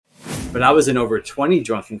but I was in over 20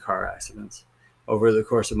 drunken car accidents over the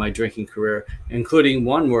course of my drinking career, including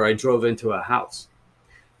one where I drove into a house.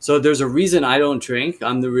 So there's a reason I don't drink.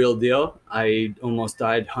 I'm the real deal. I almost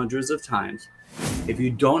died hundreds of times. If you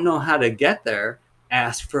don't know how to get there,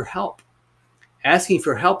 ask for help. Asking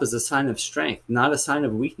for help is a sign of strength, not a sign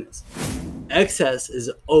of weakness. Excess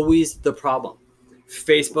is always the problem.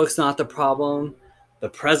 Facebook's not the problem. The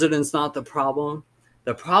president's not the problem.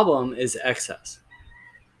 The problem is excess.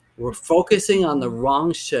 We're focusing on the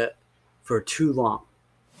wrong shit for too long.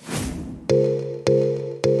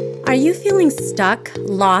 Are you feeling stuck,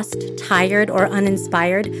 lost, tired, or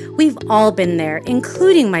uninspired? We've all been there,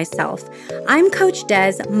 including myself. I'm Coach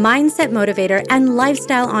Des, mindset motivator and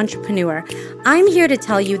lifestyle entrepreneur. I'm here to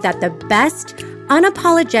tell you that the best,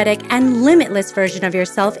 unapologetic, and limitless version of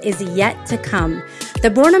yourself is yet to come. The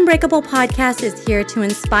Born Unbreakable podcast is here to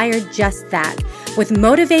inspire just that. With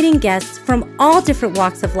motivating guests from all different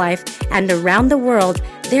walks of life and around the world,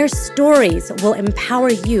 their stories will empower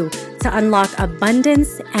you to unlock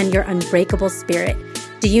abundance and your unbreakable spirit.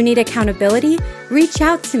 Do you need accountability? Reach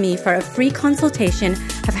out to me for a free consultation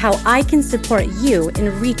of how I can support you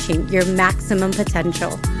in reaching your maximum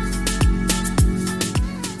potential.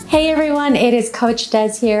 Hey everyone, it is Coach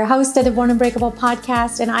Des here, host of the Born Unbreakable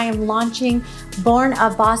podcast, and I am launching Born a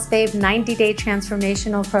Boss Babe 90-day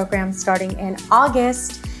transformational program starting in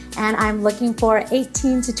August. And I'm looking for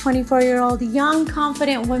 18 to 24-year-old young,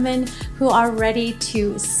 confident women who are ready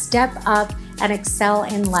to step up and excel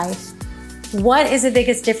in life. What is the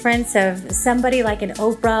biggest difference of somebody like an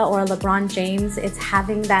Oprah or a LeBron James? It's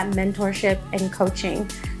having that mentorship and coaching.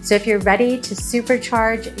 So if you're ready to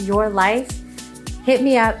supercharge your life, hit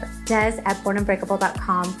me up,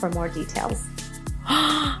 des@bornunbreakable.com for more details.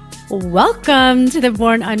 Welcome to the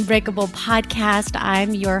Born Unbreakable podcast.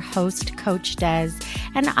 I'm your host, Coach Des,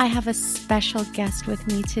 and I have a special guest with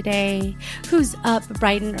me today who's up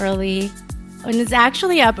bright and early and is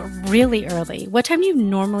actually up really early. What time do you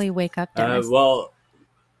normally wake up, Dennis?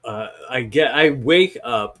 I wake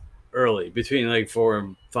up early, between like 4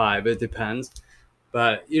 and 5. It depends.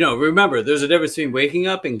 But, remember, there's a difference between waking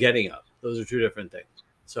up and getting up. Those are two different things.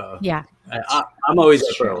 So yeah, I'm always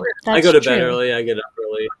up early. I go to bed early. I get up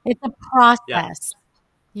early. It's a process.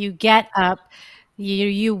 Yeah. You get up,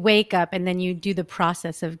 you wake up, and then you do the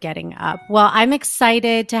process of getting up. Well, I'm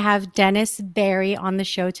excited to have Dennis Berry on the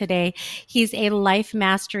show today. He's a life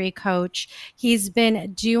mastery coach. He's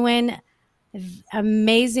been doing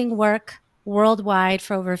amazing work worldwide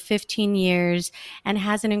for over 15 years and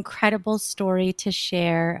has an incredible story to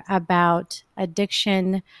share about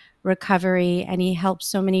addiction recovery, and he helps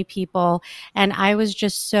so many people. And I was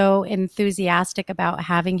just so enthusiastic about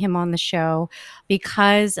having him on the show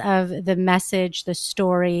because of the message, the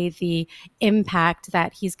story, the impact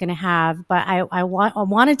that he's going to have. But I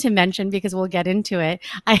wanted to mention, because we'll get into it,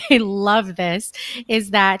 I love this,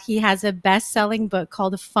 is that he has a best-selling book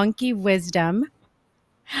called Funky Wisdom,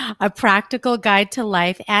 a practical guide to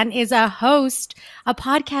life, and is a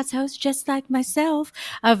podcast host, just like myself,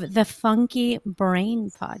 of the Funky Brain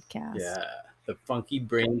podcast. Yeah, the Funky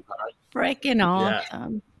Brain podcast. Freaking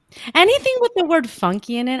awesome. Yeah. Anything with the word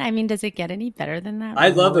funky in it? I mean, does it get any better than that? I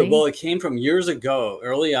love it. Well, it came from years ago,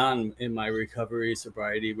 early on in my recovery,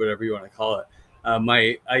 sobriety, whatever you want to call it.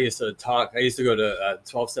 I used to go to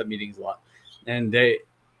 12-step meetings a lot, and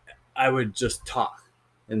I would just talk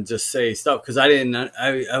and just say stuff, because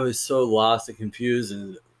I was so lost and confused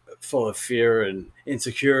and full of fear and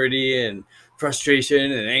insecurity and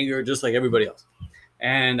frustration and anger, just like everybody else.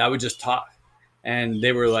 And I would just talk, and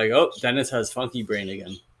they were like, "Oh, Dennis has funky brain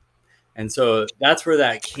again." And so that's where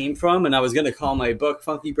that came from. And I was going to call my book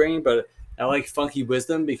Funky Brain, but I like Funky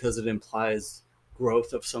Wisdom because it implies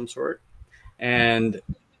growth of some sort. And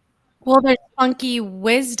well, there's funky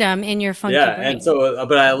wisdom in your funky brain. Yeah, and so,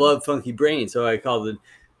 but I love Funky Brain, so I called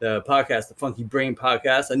the podcast the Funky Brain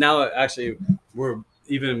podcast. And now actually we're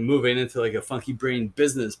even moving into like a Funky Brain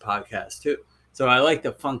business podcast too. So I like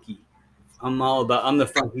the funky. I'm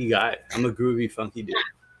the funky guy. I'm a groovy, funky dude.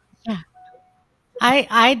 Yeah.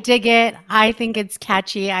 I dig it. I think it's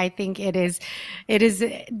catchy. I think it is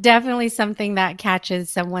definitely something that catches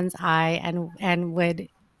someone's eye and would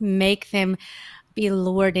make them be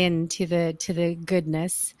lured into the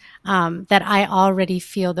goodness, that I already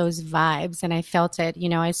feel those vibes. And I felt it,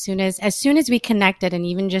 as soon as we connected, and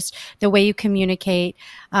even just the way you communicate,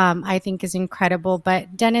 I think is incredible.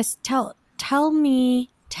 But Dennis, tell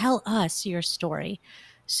us your story.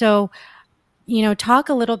 So, talk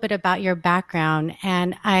a little bit about your background.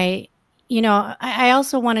 And I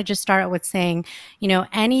also want to just start with saying,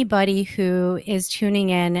 anybody who is tuning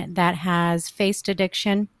in that has faced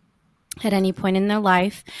addiction, at any point in their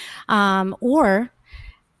life, or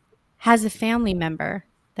has a family member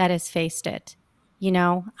that has faced it.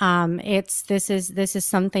 This is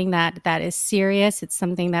something that is serious. It's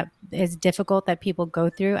something that is difficult that people go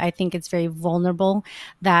through. I think it's very vulnerable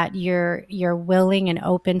that you're willing and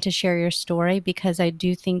open to share your story, because I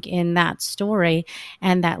do think in that story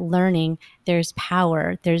and that learning, there's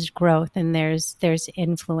power, there's growth, and there's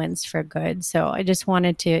influence for good. So I just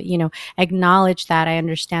wanted to, acknowledge that. I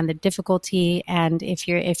understand the difficulty, and if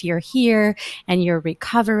you're here and you're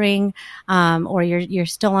recovering, or you're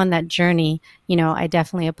still on that journey, I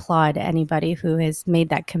definitely applaud anybody who has made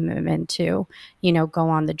that commitment to, go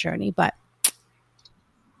on the journey. But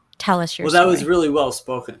tell us your story. That was really well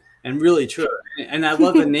spoken and really true. And I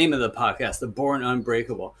love the name of the podcast, The Born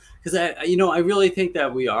Unbreakable, because I really think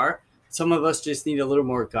that we are. Some of us just need a little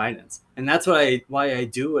more guidance, and that's why I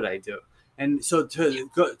do what I do. And so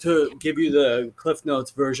to give you the Cliff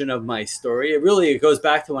Notes version of my story, it goes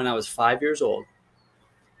back to when I was 5 years old,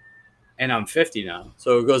 and I'm 50 now,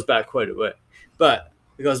 so it goes back quite a way. But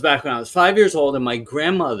it goes back when I was 5 years old, and my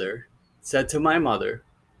grandmother said to my mother,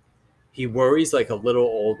 "He worries like a little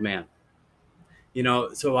old man."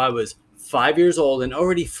 So I was 5 years old and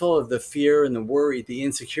already full of the fear and the worry, the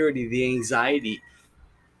insecurity, the anxiety,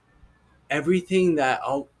 everything that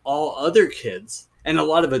all other kids and a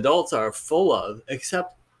lot of adults are full of,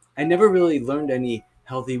 except I never really learned any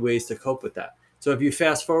healthy ways to cope with that. So if you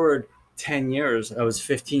fast forward 10 years, I was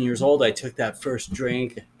 15 years old. I took that first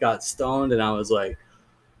drink, got stoned, and I was like,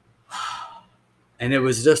 and it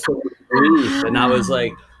was just a relief. And I was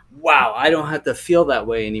like, wow, I don't have to feel that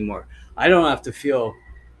way anymore. I don't have to feel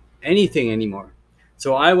anything anymore.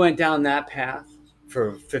 So I went down that path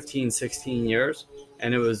for 15, 16 years.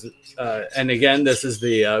 And it was, and again, this is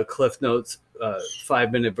the Cliff Notes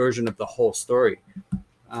 5-minute version of the whole story,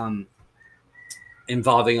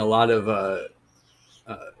 involving a lot of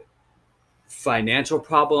financial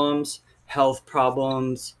problems, health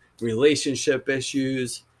problems, relationship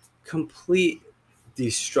issues, complete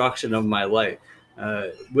destruction of my life.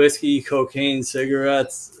 Whiskey, cocaine,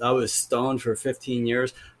 cigarettes. I was stoned for 15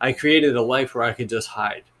 years. I created a life where I could just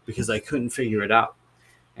hide because I couldn't figure it out.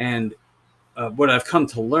 And what I've come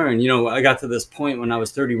to learn, I got to this point when I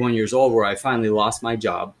was 31 years old where I finally lost my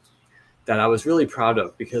job that I was really proud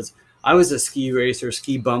of, because I was a ski racer,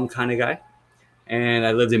 ski bum kind of guy. And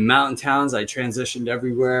I lived in mountain towns. I transitioned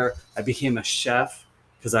everywhere. I became a chef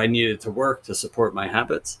because I needed to work to support my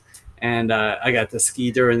habits. And I got to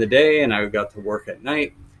ski during the day and I got to work at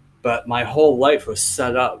night. But my whole life was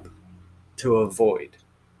set up to avoid.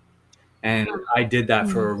 And I did that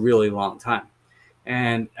for a really long time.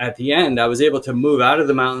 And at the end, I was able to move out of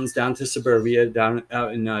the mountains down to suburbia, down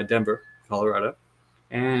out in Denver, Colorado,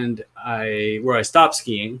 and where I stopped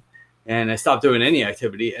skiing and I stopped doing any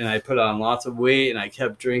activity, and I put on lots of weight and I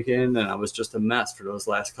kept drinking, and I was just a mess for those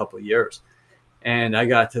last couple of years. And I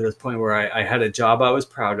got to this point where I had a job I was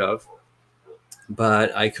proud of,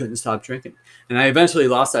 but I couldn't stop drinking. And I eventually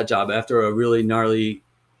lost that job after a really gnarly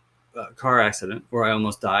car accident where I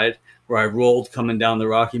almost died, where I rolled coming down the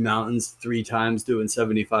Rocky Mountains 3 times doing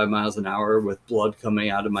 75 miles an hour with blood coming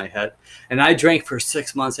out of my head. And I drank for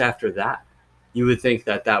 6 months after that. You would think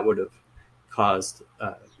that would have caused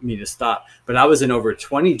me to stop. But I was in over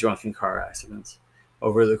 20 drunken car accidents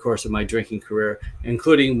over the course of my drinking career,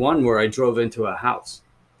 including one where I drove into a house.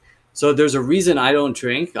 So there's a reason I don't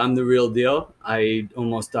drink. I'm the real deal. I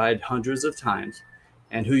almost died hundreds of times.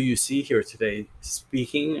 And who you see here today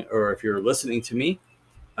speaking, or if you're listening to me,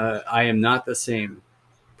 I am not the same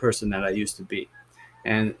person that I used to be.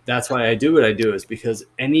 And that's why I do what I do, is because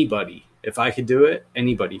anybody, if I could do it,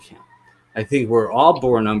 anybody can. I think we're all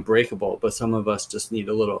born unbreakable, but some of us just need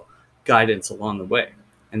a little guidance along the way.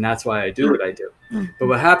 And that's why I do what I do. But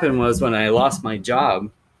what happened was when I lost my job,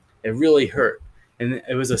 it really hurt. And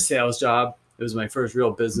it was a sales job. It was my first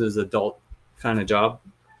real business adult kind of job.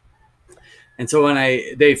 And so when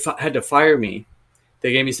they had to fire me,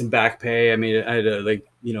 they gave me some back pay. I mean, I had $5,000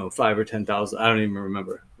 or $10,000. I don't even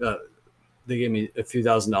remember. They gave me a few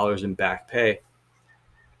 $1,000s in back pay.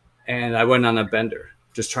 And I went on a bender,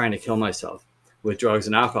 just trying to kill myself with drugs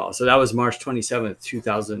and alcohol. So that was March 27th,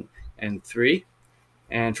 2003.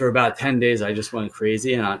 And for about 10 days, I just went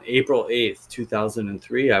crazy. And on April 8th,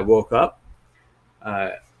 2003, I woke up.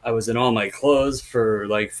 I was in all my clothes for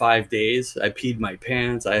like 5 days. I peed my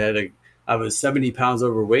pants. I was 70 pounds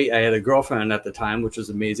overweight. I had a girlfriend at the time, which was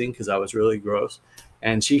amazing because I was really gross.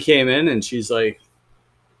 And she came in and she's like,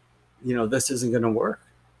 this isn't going to work.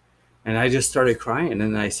 And I just started crying.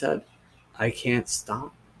 And I said, I can't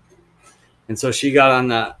stop. And so she got on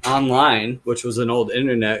the online, which was an old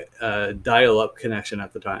internet dial-up connection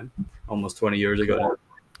at the time, almost 20 years ago now.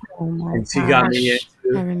 Oh my And she got me gosh. I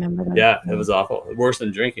into, remember that. yeah, it was awful. Worse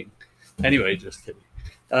than drinking. Anyway, just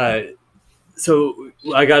kidding. So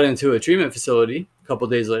I got into a treatment facility a couple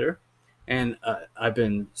days later, and I've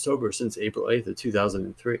been sober since April 8th of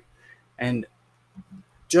 2003. And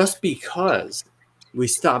just because we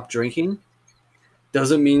stopped drinking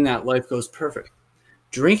doesn't mean that life goes perfect.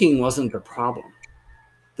 Drinking wasn't the problem.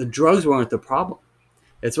 The drugs weren't the problem.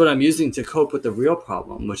 It's what I'm using to cope with the real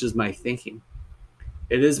problem, which is my thinking.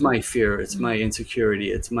 It is my fear. It's my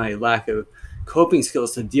insecurity. It's my lack of coping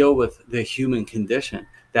skills to deal with the human condition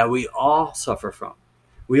that we all suffer from.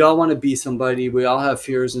 We all want to be somebody. We all have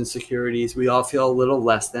fears and insecurities. We all feel a little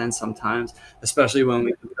less than sometimes, especially when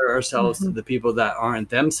we compare ourselves to the people that aren't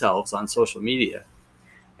themselves on social media,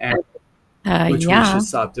 and which we should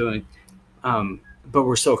stop doing. But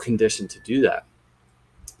we're so conditioned to do that.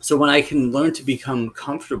 So when I can learn to become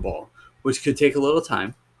comfortable, which could take a little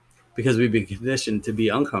time because we've been conditioned to be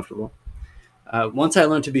uncomfortable. Once I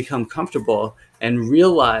learn to become comfortable and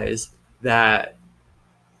realize that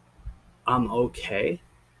I'm okay,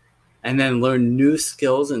 and then learn new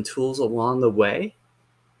skills and tools along the way,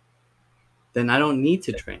 then I don't need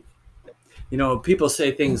to drink. You know, people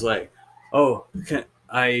say things like, oh,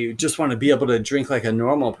 I just want to be able to drink like a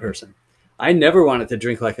normal person. I never wanted to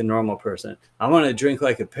drink like a normal person. I want to drink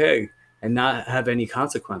like a pig and not have any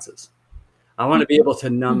consequences. I want to be able to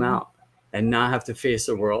numb out and not have to face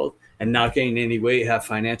the world and not gain any weight, have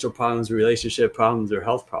financial problems, relationship problems, or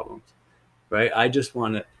health problems, right? I just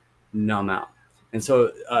want to numb out. And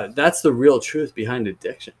so that's the real truth behind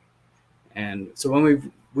addiction. And so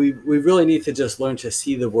when we really need to just learn to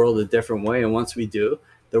see the world a different way. And once we do,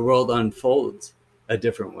 the world unfolds a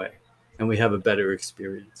different way and we have a better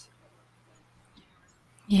experience.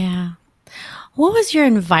 Yeah. What was your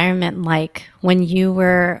environment like when you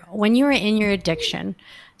were in your addiction?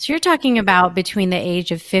 So you're talking about between the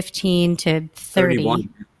age of 15 to 30,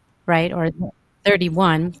 31. Right? Or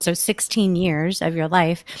 31. So 16 years of your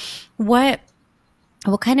life. What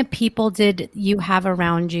kind of people did you have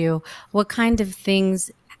around you? What kind of things,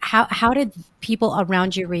 how did people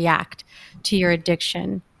around you react to your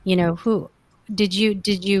addiction? You know, did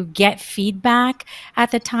you get feedback at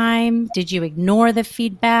the time? Did you ignore the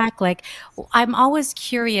feedback? Like, I'm always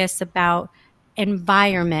curious about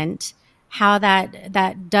environment, how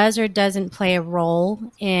that does or doesn't play a role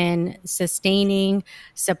in sustaining,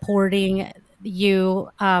 supporting you,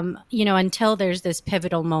 until there's this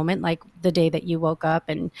pivotal moment, like the day that you woke up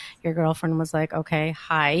and your girlfriend was like, okay,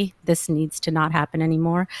 hi, this needs to not happen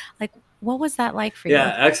anymore. Like, what was that like for you?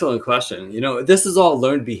 Yeah, excellent question. You know, this is all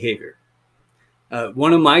learned behavior.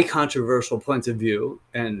 One of my controversial points of view,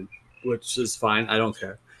 and which is fine, I don't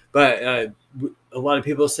care. But a lot of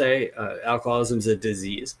people say alcoholism is a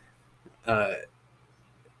disease.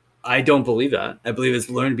 I don't believe that. I believe it's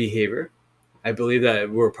learned behavior. I believe that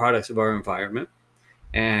we're products of our environment,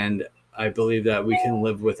 and I believe that we can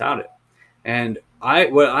live without it. And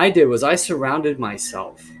what I did was I surrounded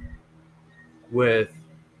myself with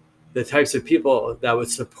the types of people that would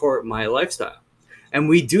support my lifestyle. And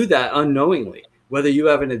we do that unknowingly, whether you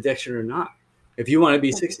have an addiction or not. If you want to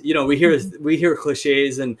be, we hear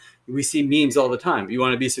cliches and we see memes all the time. You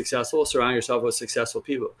want to be successful, surround yourself with successful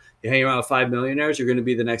people. You hang around with 5 millionaires, you're going to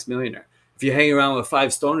be the next millionaire. If you hang around with 5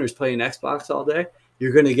 stoners playing Xbox all day,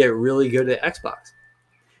 you're going to get really good at Xbox.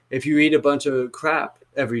 If you eat a bunch of crap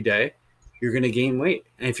every day, you're going to gain weight.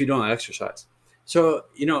 And if you don't exercise. So,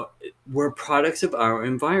 we're products of our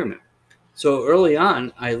environment. So early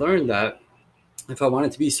on, I learned that if I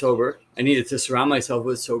wanted to be sober, I needed to surround myself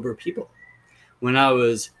with sober people. When I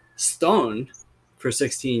was stoned for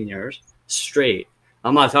 16 years straight,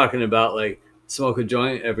 I'm not talking about like smoke a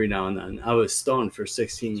joint every now and then. I was stoned for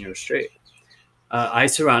 16 years straight. I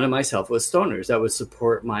surrounded myself with stoners that would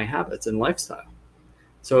support my habits and lifestyle.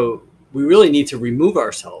 So we really need to remove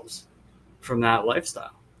ourselves from that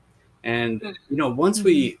lifestyle. And, once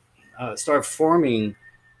we start forming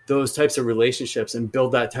those types of relationships and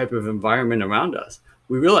build that type of environment around us,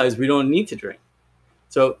 we realize we don't need to drink.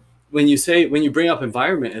 So when you bring up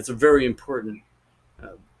environment, it's a very important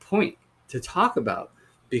point to talk about,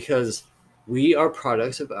 because we are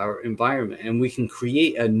products of our environment and we can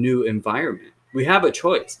create a new environment. We have a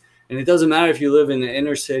choice. And it doesn't matter if you live in the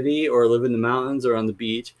inner city or live in the mountains or on the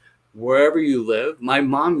beach, wherever you live. My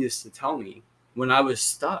mom used to tell me when I was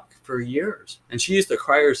stuck for years, and she used to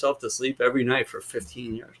cry herself to sleep every night for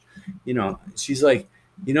 15 years. She's like,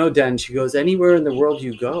 Den, she goes, anywhere in the world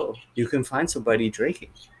you go, you can find somebody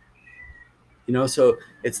drinking. So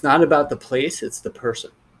it's not about the place, it's the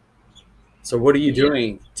person. So what are you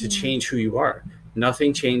doing to change who you are?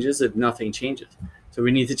 Nothing changes if nothing changes. So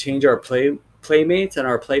we need to change our playmates and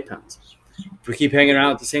our playpens. If we keep hanging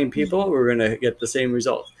around with the same people, we're going to get the same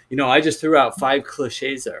results. I just threw out 5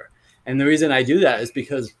 cliches there. And the reason I do that is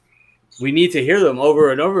because we need to hear them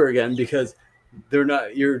over and over again, because they're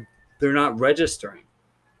not registering.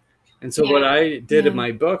 And so what I did in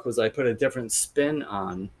my book was I put a different spin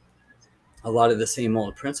on a lot of the same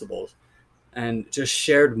old principles and just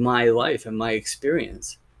shared my life and my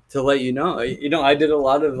experience to let you know. I did a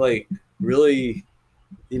lot of really,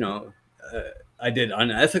 I did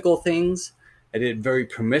unethical things. I did very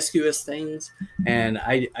promiscuous things. And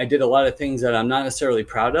I did a lot of things that I'm not necessarily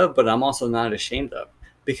proud of, but I'm also not ashamed of,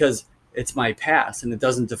 because it's my past and it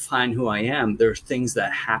doesn't define who I am. There's things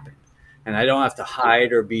that happen, and I don't have to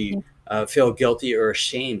hide or feel guilty or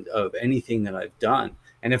ashamed of anything that I've done.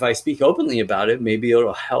 And if I speak openly about it, maybe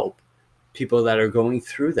it'll help people that are going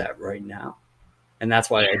through that right now. And that's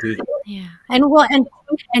why I do that. Yeah.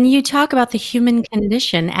 And you talk about the human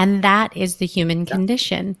condition, and that is the human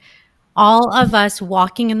condition. All of us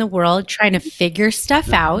walking in the world trying to figure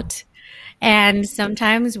stuff out. And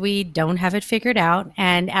sometimes we don't have it figured out.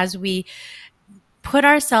 And as we put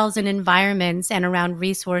ourselves in environments and around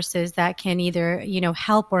resources that can either,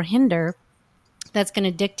 help or hinder, that's going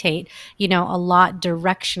to dictate, a lot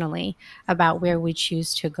directionally about where we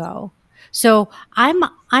choose to go. So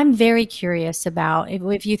I'm very curious about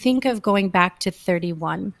if you think of going back to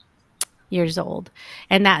 31 years old,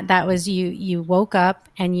 and that was you woke up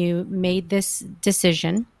and you made this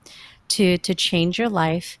decision to change your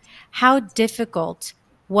life. How difficult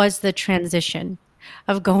was the transition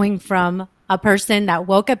of going from a person that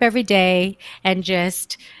woke up every day and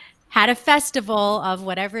just had a festival of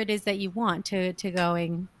whatever it is that you want to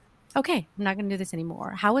going, okay, I'm not going to do this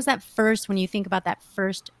anymore? How was that first, when you think about that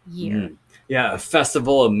first year? Yeah, a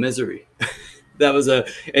festival of misery. That was a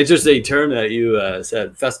interesting term that you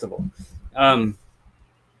said, festival.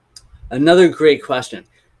 Another great question.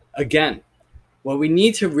 Again, what we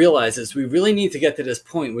need to realize is we really need to get to this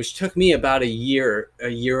point, which took me about a year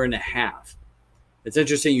and a half. It's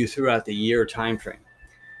interesting you threw out the year time frame.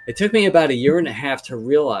 It took me about a year and a half to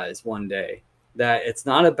realize one day that it's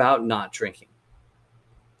not about not drinking.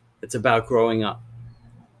 It's about growing up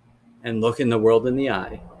and looking the world in the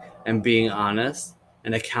eye and being honest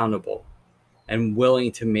and accountable and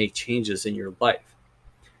willing to make changes in your life.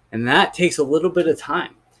 And that takes a little bit of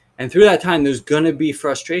time. And through that time, there's going to be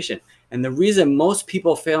frustration. And the reason most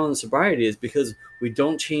people fail in sobriety is because we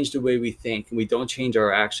don't change the way we think, and we don't change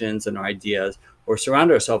our actions and our ideas, or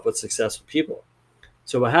surround ourselves with successful people.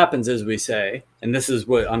 So what happens is we say, and this is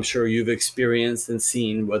what I'm sure you've experienced and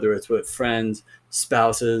seen, whether it's with friends,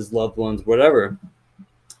 spouses, loved ones, whatever,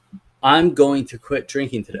 I'm going to quit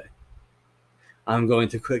drinking today. I'm going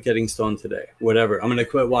to quit getting stoned today, whatever. I'm going to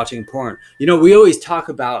quit watching porn. We always talk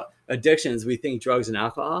about addictions. We think drugs and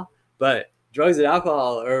alcohol, but drugs and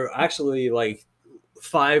alcohol are actually like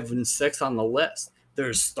 5 and 6 on the list.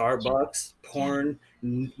 There's Starbucks, porn,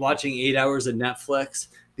 watching 8 hours of Netflix.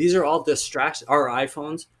 These are all distractions. Our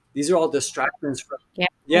iPhones, these are all distractions from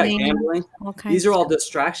gambling. These are all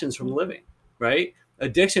distractions from living, right?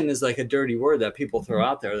 Addiction is like a dirty word that people throw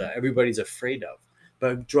out there that everybody's afraid of.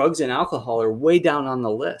 But drugs and alcohol are way down on the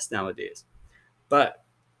list nowadays. But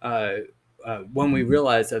when we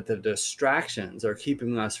realize that the distractions are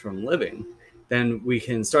keeping us from living, then we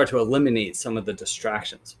can start to eliminate some of the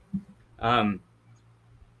distractions.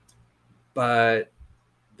 But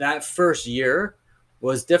that first year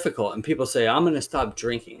was difficult. And people say, I'm going to stop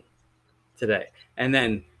drinking today. And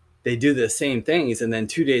then they do the same things. And then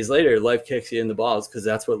 2 days later, life kicks you in the balls, because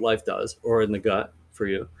that's what life does, or in the gut for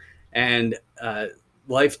you. And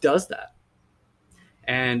life does that.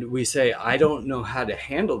 And we say, I don't know how to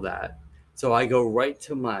handle that. So I go right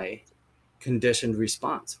to my conditioned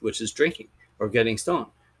response, which is drinking, or getting stoned,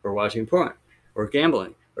 or watching porn, or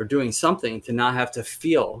gambling, or doing something to not have to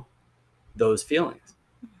feel those feelings.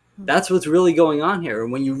 That's what's really going on here.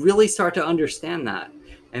 And when you really start to understand that,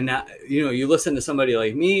 and that, you listen to somebody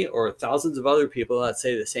like me or thousands of other people that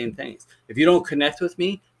say the same things. If you don't connect with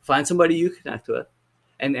me, find somebody you connect with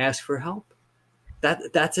and ask for help.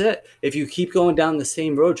 That's it. If you keep going down the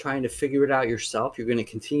same road trying to figure it out yourself, you're going to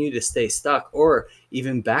continue to stay stuck or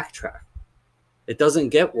even backtrack. It doesn't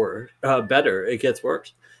get better. It gets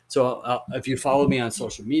worse. So if you follow me on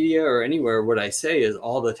social media or anywhere, what I say is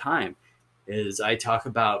all the time is I talk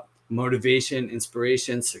about motivation,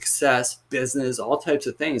 inspiration, success, business, all types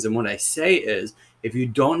of things. And what I say is, if you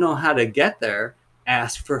don't know how to get there,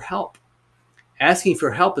 ask for help. Asking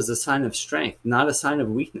for help is a sign of strength, not a sign of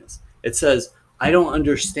weakness. It says, I don't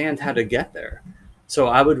understand how to get there. So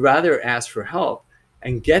I would rather ask for help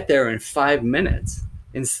and get there in 5 minutes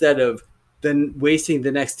instead of than wasting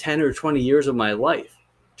the next 10 or 20 years of my life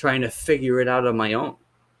trying to figure it out on my own.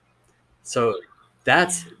 So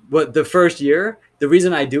that's what the first year, the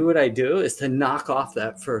reason I do what I do is to knock off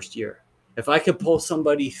that first year. If I could pull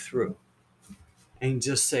somebody through and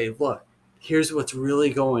just say, look, here's what's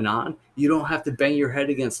really going on. You don't have to bang your head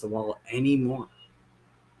against the wall anymore.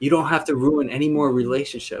 You don't have to ruin any more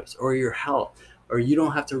relationships or your health, or you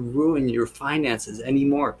don't have to ruin your finances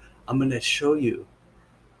anymore. I'm going to show you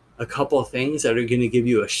a couple of things that are going to give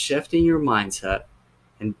you a shift in your mindset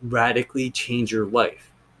and radically change your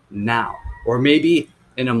life now. Or maybe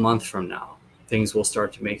in a month from now, things will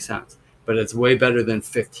start to make sense. But it's way better than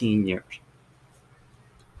 15 years.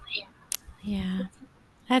 Yeah.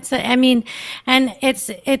 I mean, and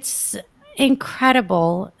it's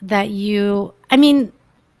incredible that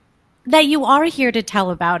that you are here to tell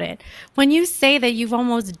about it. When you say that you've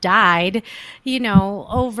almost died,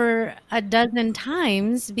 over a dozen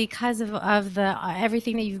times because of the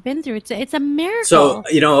everything that you've been through, it's a miracle. So,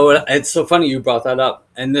 it's so funny you brought that up.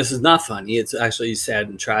 And this is not funny. It's actually sad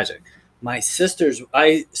and tragic. I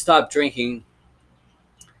stopped drinking.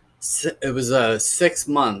 It was 6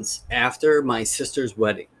 months after my sister's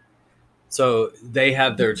wedding. So they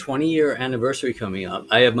have their 20-year anniversary coming up.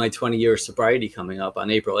 I have my 20-year sobriety coming up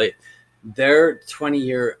on April 8th. Their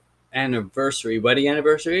 20-year wedding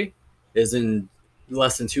anniversary, is in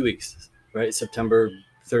less than 2 weeks, right? September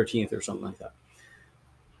 13th or something like that.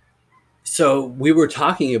 So we were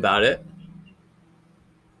talking about it.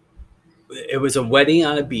 It was a wedding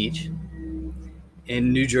on a beach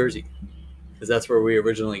in New Jersey, because that's where we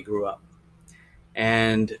originally grew up.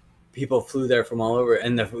 And people flew there from all over.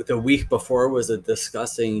 And the week before was a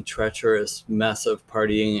disgusting, treacherous mess of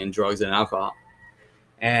partying and drugs and alcohol.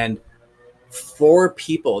 And 4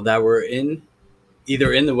 people that were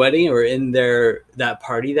either in the wedding or in that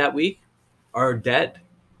party that week are dead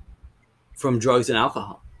from drugs and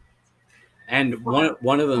alcohol. And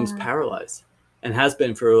one of them's paralyzed and has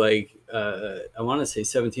been for I want to say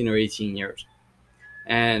 17 or 18 years.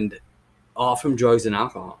 And all from drugs and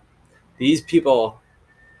alcohol. These people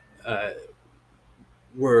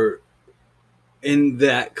were in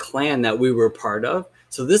that clan that we were part of.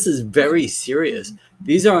 So this is very serious.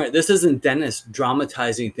 This isn't Dennis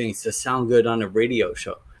dramatizing things to sound good on a radio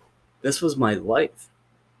show. This was my life.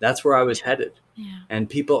 That's where I was headed. Yeah. And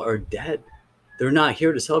people are dead. They're not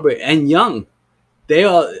here to celebrate. And young.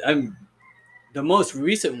 The most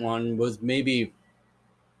recent one was maybe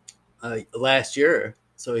last year.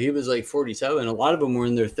 So he was like 47. A lot of them were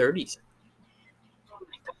in their 30s.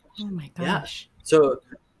 Oh my gosh. Yeah. So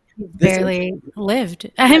barely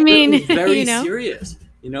lived. I mean, it's very serious.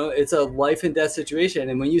 It's a life and death situation.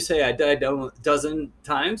 And when you say I died a dozen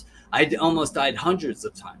times, I almost died hundreds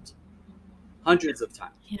of times.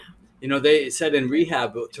 Yeah. They said in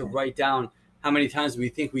rehab to write down how many times we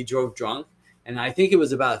think we drove drunk. And I think it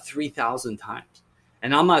was about 3,000 times.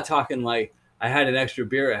 And I'm not talking like I had an extra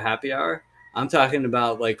beer at happy hour. I'm talking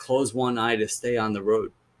about like close one eye to stay on the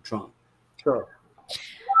road drunk. So.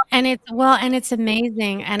 And it's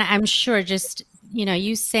amazing. And I'm sure just,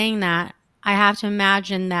 you saying that, I have to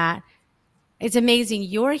imagine that it's amazing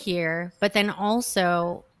you're here, but then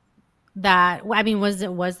also that,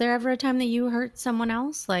 was there ever a time that you hurt someone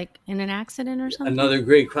else, like in an accident or something? Another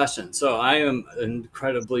great question. So I am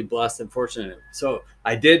incredibly blessed and fortunate. So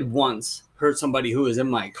I did once hurt somebody who was in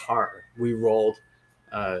my car. We rolled,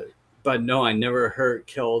 but no, I never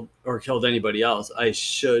killed anybody else. I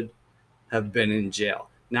should have been in jail.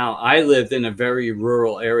 Now, I lived in a very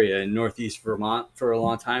rural area in Northeast Vermont for a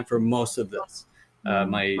long time, for most of this,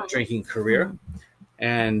 my drinking career.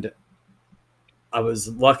 And I was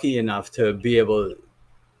lucky enough to be able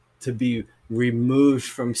to be removed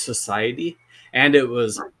from society. And it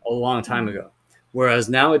was a long time ago. Whereas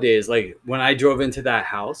nowadays, like when I drove into that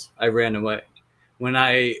house, I ran away. When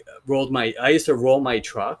I used to roll my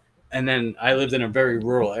truck, and then I lived in a very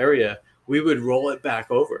rural area, we would roll it back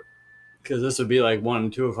over. Because this would be like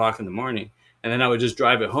 1, 2 o'clock in the morning. And then I would just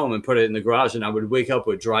drive it home and put it in the garage. And I would wake up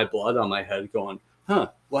with dry blood on my head going,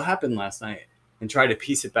 what happened last night? And try to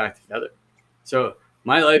piece it back together. So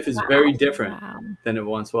my life is very different than it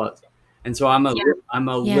once was. And so I'm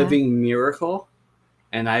a living miracle.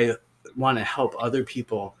 And I want to help other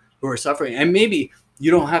people who are suffering. And maybe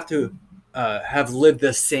you don't have to have lived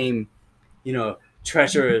the same,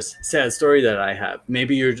 treacherous, sad story that I have.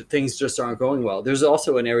 Maybe your things just aren't going well. There's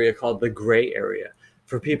also an area called the gray area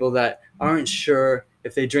for people that aren't sure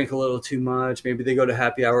if they drink a little too much. Maybe they go to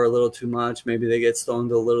happy hour a little too much. Maybe they get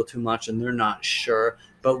stoned a little too much and they're not sure,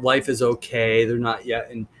 but life is okay. They're not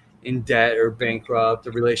yet in debt or bankrupt.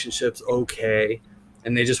 The relationship's okay.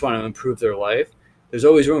 And they just want to improve their life. there's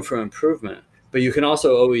always room for improvement, but you can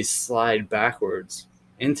also always slide backwards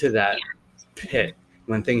into that pit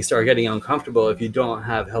when things start getting uncomfortable if you don't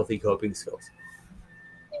have healthy coping skills.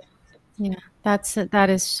 Yeah, that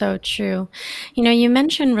is so true. You know, you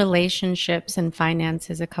mentioned relationships and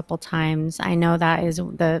finances a couple times. I know that is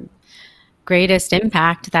the greatest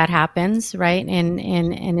impact that happens, right?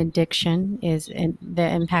 In addiction is the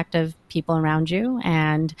impact of people around you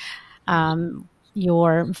and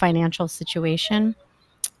your financial situation.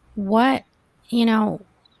 What, you know,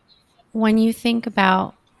 when you think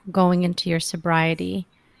about going into your sobriety,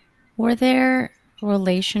 were there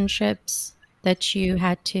relationships that you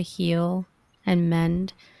had to heal and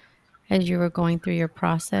mend as you were going through your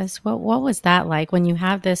process? What was that like when you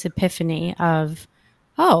have this epiphany of,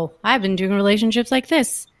 oh, I've been doing relationships like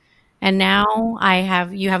this, and now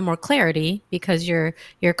you have more clarity because you're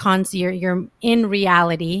in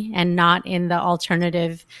reality and not in the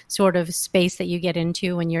alternative sort of space that you get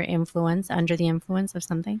into when you're under the influence of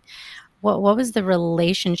something. What was the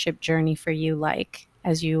relationship journey for you like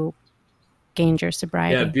as you gained your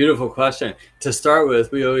sobriety? Yeah, beautiful question. To start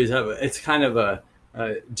with, we always have it's kind of a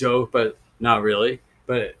joke, but not really.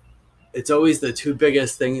 But it's always the two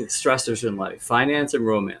biggest stressors in life: finance and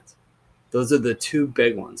romance. Those are the two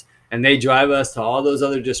big ones, and they drive us to all those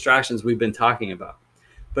other distractions we've been talking about.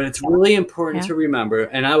 But it's really important to remember,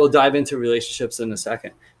 and I will dive into relationships in a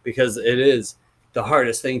second, because it is the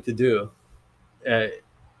hardest thing to do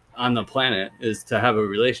on the planet, is to have a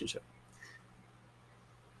relationship.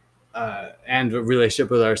 And a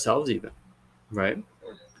relationship with ourselves even, right?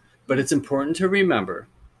 But it's important to remember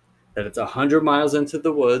that it's 100 miles into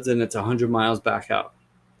the woods and it's 100 miles back out.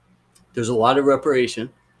 There's a lot of reparation.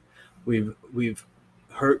 We've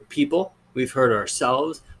hurt people, we've hurt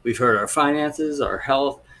ourselves, we've hurt our finances, our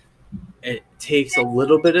health. It takes a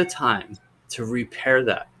little bit of time to repair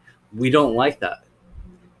that. We don't like that.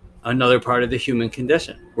 Another part of the human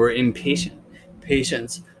condition, we're impatient.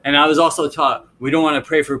 Patience. And I was also taught we don't want to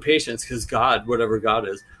pray for patience, because God, whatever God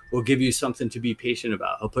is, will give you something to be patient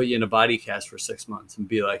about. He'll put you in a body cast for 6 months and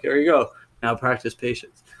be like, here you go, now practice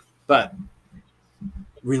patience. But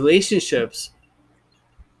relationships,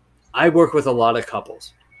 I work with a lot of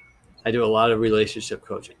couples. I do a lot of relationship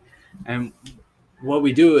coaching. And what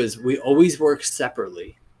we do is we always work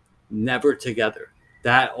separately, never together.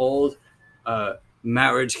 That old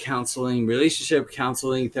marriage counseling, relationship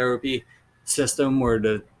counseling, therapy system where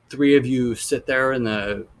the three of you sit there in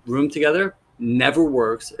the room together never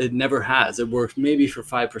works. It never has. It works maybe for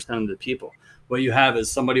 5% of the people. What you have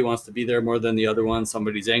is somebody wants to be there more than the other one.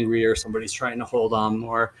 Somebody's angrier. Somebody's trying to hold on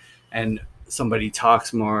more, and somebody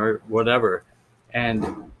talks more, whatever.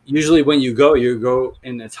 And usually when you go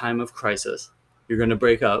in a time of crisis. You're going to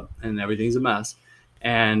break up and everything's a mess.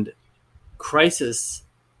 And crises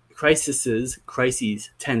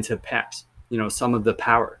tend to pass, some of the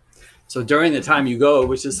power. So during the time you go,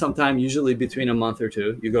 which is sometime usually between a month or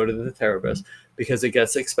two, you go to the therapist because it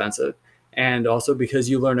gets expensive, and also because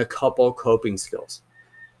you learn a couple coping skills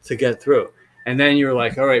to get through. And then you're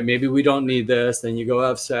like, all right, maybe we don't need this. Then you go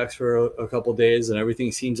have sex for a couple days and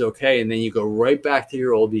everything seems okay. And then you go right back to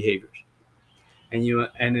your old behaviors. And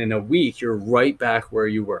in a week, you're right back where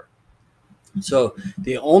you were. So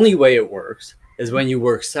the only way it works is when you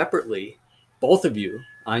work separately, both of you,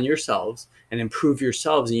 on yourselves, and improve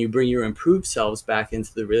yourselves, and you bring your improved selves back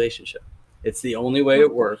into the relationship. It's the only way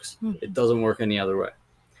it works. It doesn't work any other way.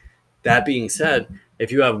 That being said,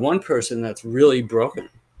 if you have one person that's really broken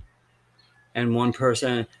and one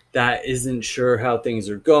person that isn't sure how things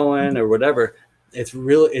are going or whatever,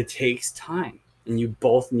 it takes time, and you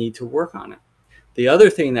both need to work on it. The other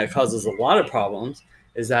thing that causes a lot of problems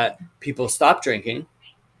is that people stop drinking.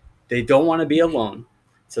 They don't want to be alone.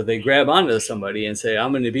 So they grab onto somebody and say,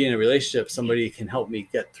 I'm going to be in a relationship. Somebody can help me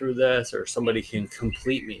get through this, or somebody can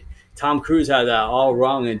complete me. Tom Cruise had that all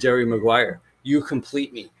wrong in Jerry Maguire. You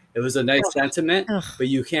complete me. It was a nice sentiment, but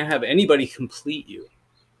you can't have anybody complete you.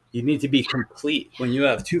 You need to be complete. When you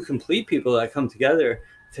have two complete people that come together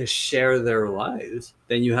to share their lives,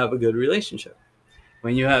 then you have a good relationship.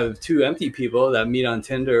 When you have two empty people that meet on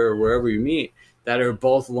Tinder or wherever you meet that are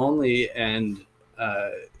both lonely and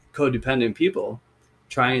codependent people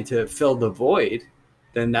trying to fill the void,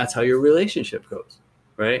 then that's how your relationship goes,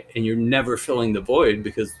 right? And you're never filling the void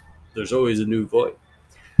because there's always a new void.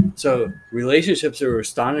 So relationships are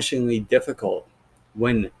astonishingly difficult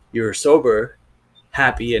when you're sober,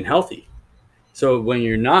 happy, and healthy. So when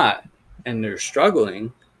you're not and they're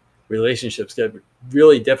struggling, relationships get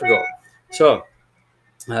really difficult. So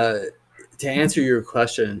to answer your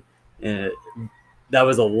question, that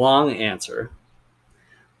was a long answer,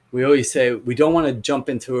 we always say we don't want to jump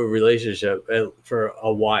into a relationship for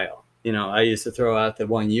a while. I used to throw out the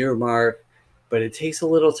 1 year mark, but it takes a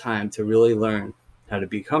little time to really learn how to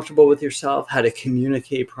be comfortable with yourself, how to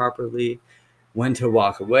communicate properly, when to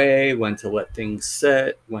walk away, when to let things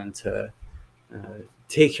sit, when to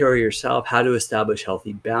take care of yourself, how to establish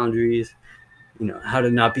healthy boundaries, how to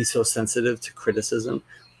not be so sensitive to criticism,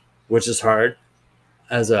 which is hard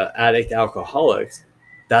as an addict alcoholic.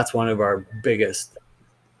 That's one of our biggest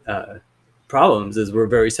problems is we're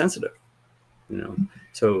very sensitive,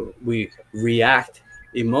 so we react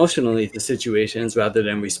emotionally to situations rather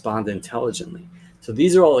than respond intelligently. So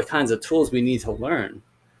these are all the kinds of tools we need to learn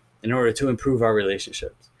in order to improve our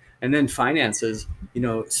relationships. And then finances,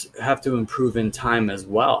 have to improve in time as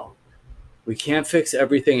well. We can't fix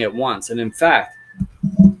everything at once. And in fact,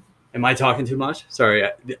 am I talking too much? Sorry,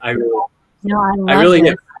 I really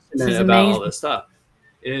get passionate about all this stuff.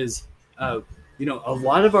 Is a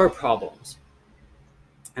lot of our problems,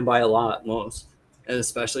 and by a lot, most, and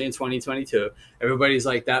especially in 2022, everybody's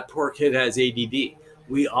like, that poor kid has ADD.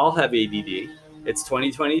 We all have ADD. It's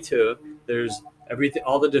 2022. There's everything,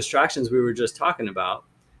 all the distractions we were just talking about.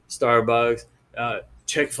 Starbucks,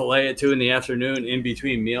 Chick-fil-A at 2 p.m, in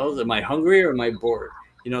between meals. Am I hungry or am I bored?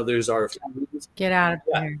 There's our get out of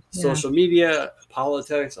there. Social media,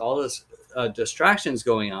 politics, all this distractions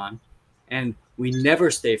going on, and we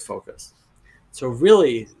never stay focused. So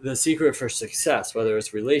really, the secret for success, whether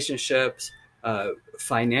it's relationships,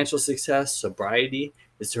 financial success, sobriety,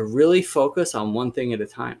 is to really focus on one thing at a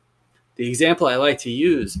time. The example I like to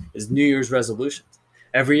use is New Year's resolutions.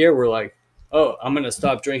 Every year we're like, oh, I'm going to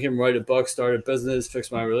stop drinking, write a book, start a business,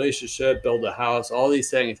 fix my relationship, build a house, all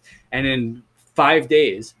these things. And in 5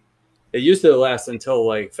 days, it used to last until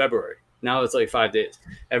like February. Now it's like 5 days.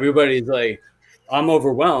 Everybody's like, I'm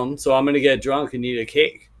overwhelmed, so I'm going to get drunk and eat a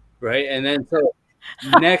cake, right? And then so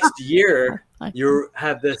next year, you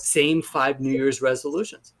have the same 5 New Year's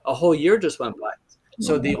resolutions. A whole year just went by.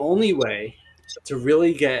 So the only way to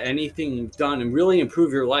really get anything done and really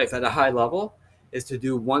improve your life at a high level is to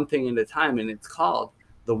do one thing at a time, and it's called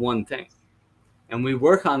the one thing. And we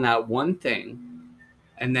work on that one thing,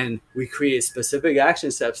 and then we create specific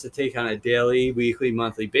action steps to take on a daily, weekly,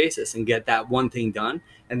 monthly basis and get that one thing done.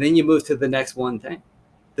 And then you move to the next one thing.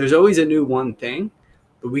 There's always a new one thing,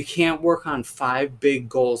 but we can't work on 5 big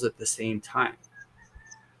goals at the same time,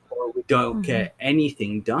 or we don't get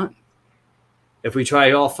anything done. If we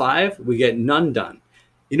try all 5, we get none done.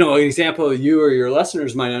 An example you or your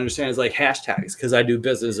listeners might understand is like hashtags, because I do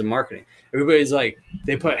business and marketing. Everybody's like,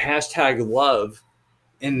 they put hashtag love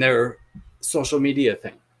in their social media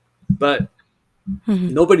thing, but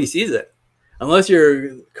nobody sees it unless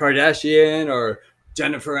you're Kardashian or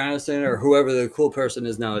Jennifer Aniston or whoever the cool person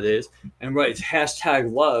is nowadays and writes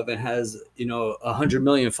hashtag love and has 100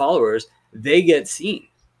 million followers. They get seen.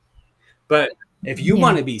 But if you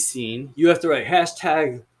want to be seen, you have to write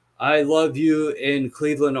hashtag I love you in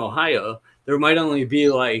Cleveland, Ohio. There might only be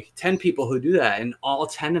like 10 people who do that, and all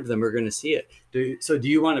 10 of them are going to see it. So do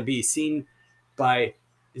you want to be seen by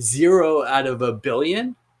 0 out of a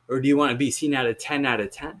billion, or do you want to be seen out of 10 out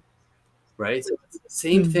of 10? Right? So it's the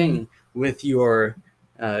same thing with your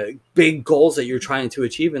big goals that you're trying to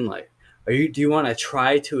achieve in life. Do you want to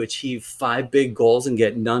try to achieve 5 big goals and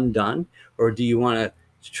get none done? Or do you want to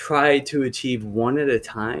try to achieve one at a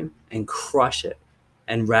time and crush it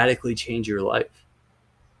and radically change your life?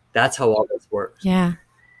 That's how all this works. Yeah.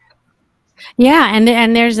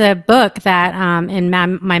 And there's a book that in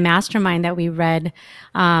my mastermind that we read.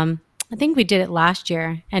 I think we did it last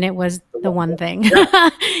year, and it was the one thing,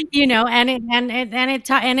 and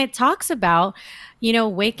it talks about,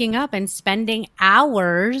 waking up and spending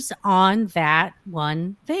hours on that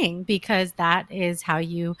one thing, because that is how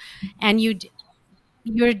you're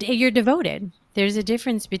devoted. There's a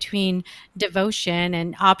difference between devotion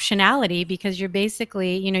and optionality, because you're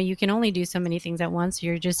basically, you can only do so many things at once.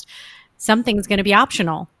 Something's going to be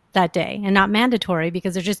optional that day and not mandatory,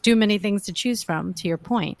 because there's just too many things to choose from, to your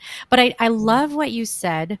point. But I love what you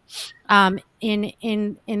said in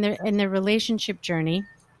the relationship journey,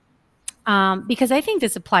 because I think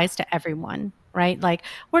this applies to everyone, right? Like,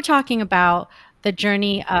 we're talking about the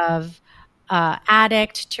journey of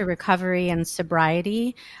addict to recovery and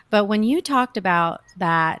sobriety. But when you talked about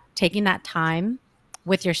that, taking that time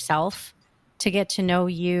with yourself to get to know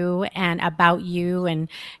you and about you and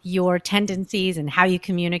your tendencies and how you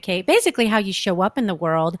communicate, basically how you show up in the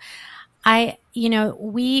world,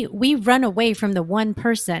 we run away from the one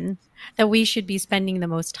person that we should be spending the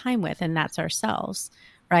most time with, and that's ourselves,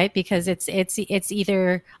 right? Because it's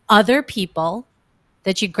either other people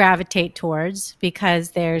that you gravitate towards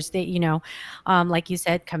because there's the, like you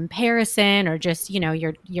said, comparison, or just,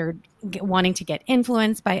 you're wanting to get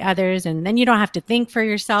influenced by others. And then you don't have to think for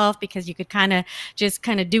yourself because you could kind of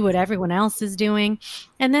do what everyone else is doing.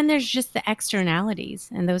 And then there's just the externalities,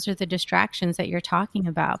 and those are the distractions that you're talking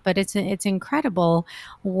about. But it's incredible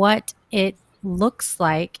what it looks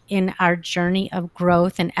like in our journey of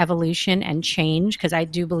growth and evolution and change, because I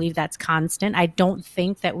do believe that's constant. I don't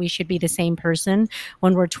think that we should be the same person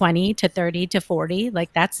when we're 20 to 30 to 40.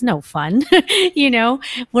 Like, that's no fun.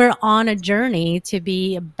 We're on a journey to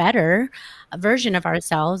be a better version of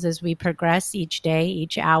ourselves as we progress each day,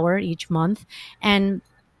 each hour, each month. And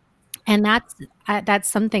that's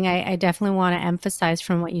something I definitely want to emphasize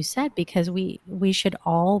from what you said, because we should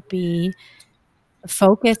all be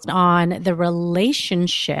focused on the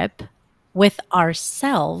relationship with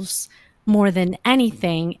ourselves more than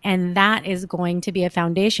anything. And that is going to be a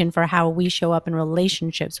foundation for how we show up in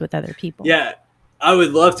relationships with other people. Yeah. I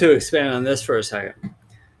would love to expand on this for a second.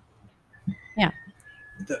 Yeah.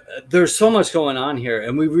 There's so much going on here,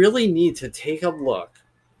 and we really need to take a look.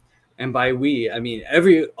 And by we, I mean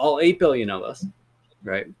all 8 billion of us,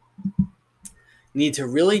 right, need to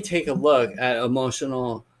really take a look at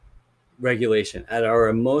emotional regulation, at our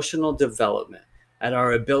emotional development, at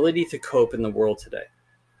our ability to cope in the world today.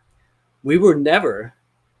 We were never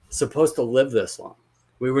supposed to live this long.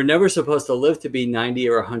 We were never supposed to live to be 90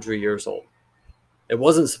 or 100 years old. It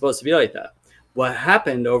wasn't supposed to be like that. What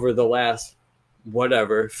happened over the last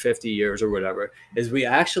 50 years or whatever, is we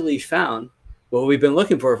actually found what we've been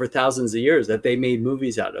looking for thousands of years, that they made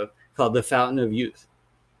movies out of, called The Fountain of Youth.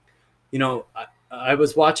 I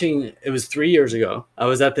was watching, it was 3 years ago, I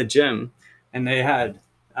was at the gym, and they had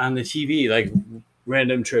on the TV like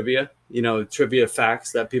random trivia, trivia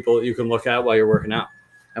facts that you can look at while you're working out.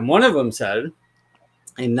 And one of them said,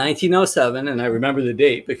 in 1907, and I remember the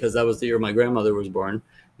date because that was the year my grandmother was born,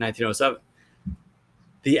 1907,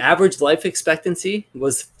 the average life expectancy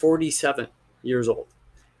was 47 years old.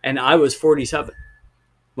 And I was 47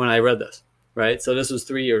 when I read this, right? So this was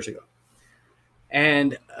 3 years ago.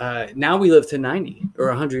 And now we live to 90 or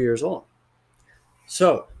 100 years old.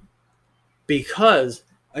 So because,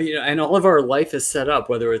 and all of our life is set up,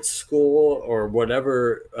 whether it's school or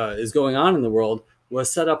whatever is going on in the world,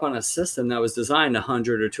 was set up on a system that was designed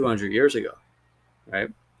 100 or 200 years ago, right?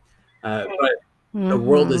 But the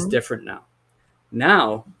world is different now.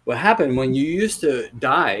 Now, what happened when you used to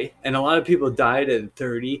die, and a lot of people died at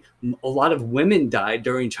 30, a lot of women died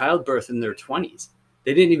during childbirth in their 20s.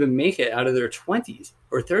 They didn't even make it out of their 20s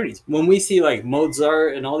or 30s. When we see like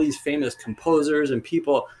Mozart and all these famous composers and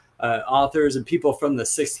people, authors and people from the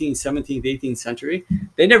 16th, 17th, 18th century,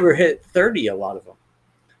 they never hit 30, a lot of them.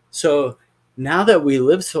 So now that we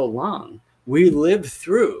live so long, we live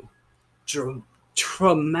through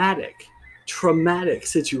traumatic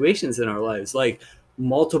situations in our lives, like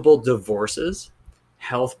multiple divorces,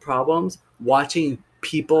 health problems, watching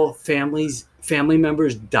family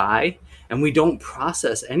members die, and we don't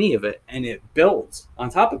process any of it, and it builds on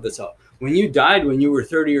top of itself. When you died when you were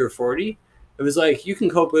 30 or 40, it was like you can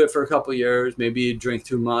cope with it for a couple of years, maybe you drink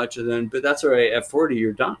too much, but that's all right. At 40,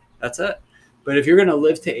 you're done. That's it. But if you're going to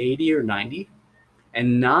live to 80 or 90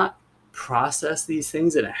 and not process these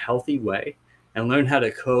things in a healthy way, and learn how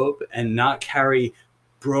to cope and not carry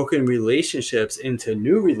broken relationships into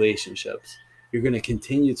new relationships, you're going to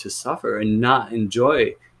continue to suffer and not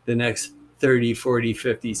enjoy the next 30, 40,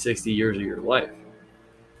 50, 60 years of your life.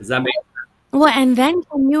 Does that make sense? Well, and then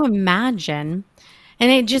can you imagine, and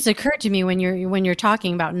it just occurred to me when you're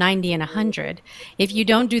talking about 90 and 100, if you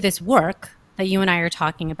don't do this work that you and I are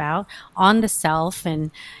talking about on the self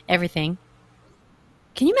and everything,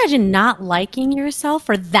 can you imagine not liking yourself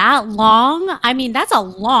for that long? I mean, that's a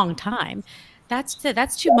long time. That's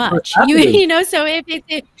too much. So if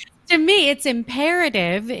to me, it's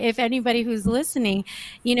imperative, if anybody who's listening,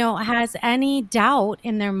 has any doubt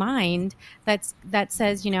in their mind that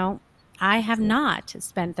says, I have not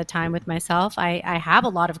spent the time with myself. I have a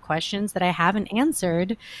lot of questions that I haven't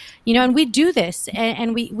answered, and we do this.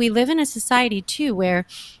 And we live in a society too, where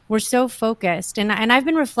we're so focused. And I've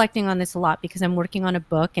been reflecting on this a lot because I'm working on a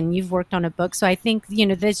book and you've worked on a book. So I think,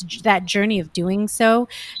 that journey of doing so,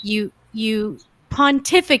 you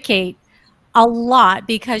pontificate a lot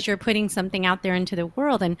because you're putting something out there into the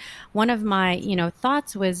world. And one of my,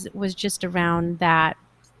 thoughts was just around that,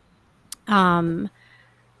 how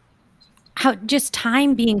just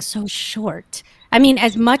time being so short. I mean,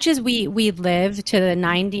 as much as we live to the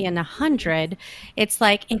 90 and 100, it's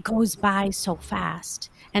like it goes by so fast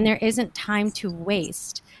and there isn't time to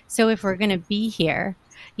waste. So if we're going to be here,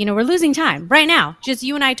 we're losing time right now. Just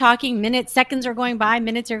you and I talking, seconds are going by,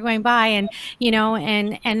 minutes are going by. And,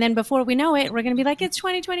 and then before we know it, we're going to be like, it's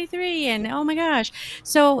 2023 and oh my gosh.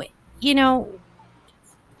 So,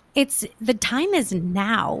 it's the time is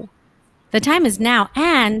now. The time is now.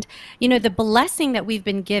 And, the blessing that we've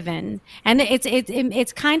been given, and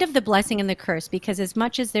it's kind of the blessing and the curse, because as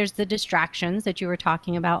much as there's the distractions that you were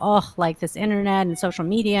talking about, like this internet and social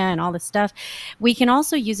media and all this stuff, we can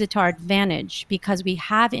also use it to our advantage, because we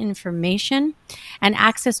have information and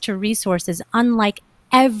access to resources unlike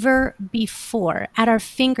ever before at our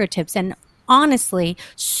fingertips. And honestly,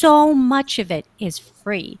 so much of it is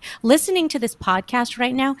free. Listening to this podcast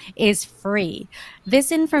right now is free.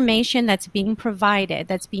 This information that's being provided,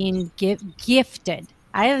 that's being gifted,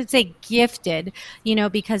 I would say gifted,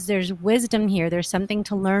 because there's wisdom here. There's something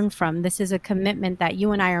to learn from. This is a commitment that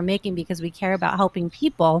you and I are making because we care about helping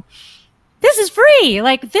people. This is free.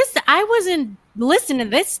 Like this, I wasn't listening to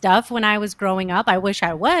this stuff when I was growing up. I wish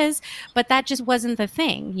I was, but that just wasn't the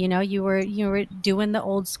thing. You were doing the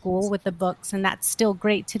old school with the books, and that's still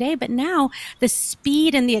great today. But now the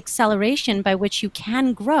speed and the acceleration by which you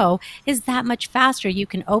can grow is that much faster. You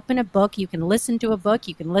can open a book, you can listen to a book,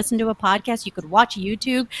 you can listen to a podcast, you could watch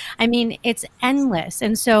YouTube. I mean, it's endless.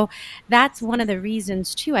 And so that's one of the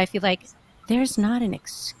reasons too. I feel like there's not an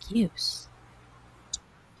excuse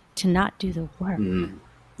to not do the work.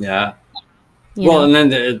 Yeah. And then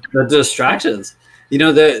the distractions.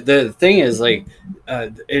 The thing is, like,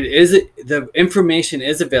 the information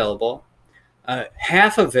is available.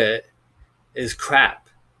 Half of it is crap.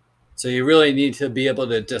 So you really need to be able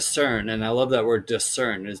to discern. And I love that word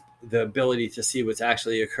discern, is the ability to see what's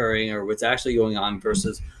actually occurring or what's actually going on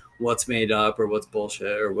versus what's made up or what's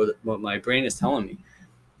bullshit or what my brain is telling me.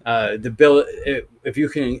 If you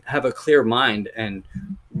can have a clear mind and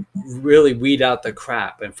really weed out the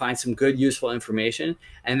crap and find some good, useful information,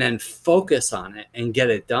 and then focus on it and get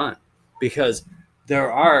it done. Because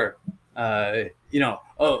there are, are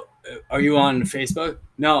you on Facebook?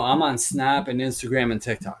 No, I'm on Snap and Instagram and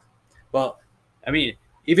TikTok. Well, I mean,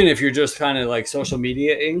 even if you're just kind of like social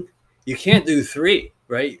mediaing, you can't do three,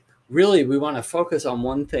 right? Really, we want to focus on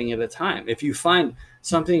one thing at a time. If you find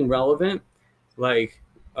something relevant, like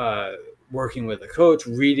working with a coach,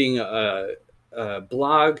 reading a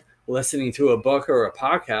blog, listening to a book or a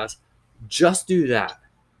podcast, just do that.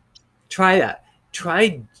 Try that.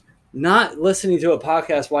 Try not listening to a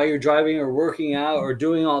podcast while you're driving or working out or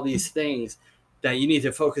doing all these things that you need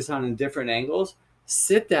to focus on in different angles.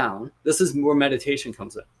 Sit down. This is where meditation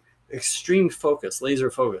comes in. Extreme focus, laser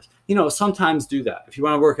focus. Sometimes do that. If you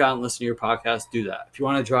want to work out and listen to your podcast, do that. If you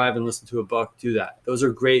want to drive and listen to a book, do that. Those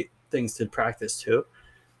are great things to practice too.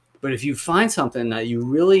 But if you find something that you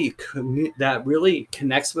really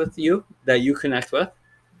connects with you, that you connect with,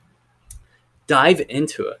 dive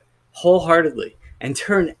into it wholeheartedly and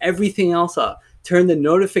turn everything else off. Turn the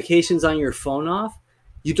notifications on your phone off.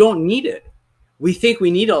 You don't need it. We think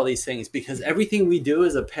we need all these things because everything we do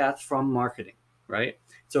is a path from marketing, right?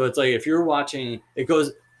 So it's like if you're watching, it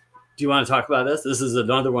goes, do you want to talk about this? This is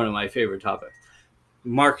another one of my favorite topics.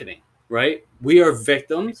 Marketing, right? We are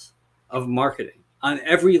victims of marketing. On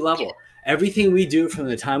every level, everything we do from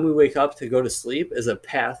the time we wake up to go to sleep is a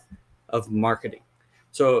path of marketing.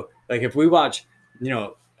 So like if we watch,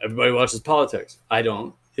 everybody watches politics. I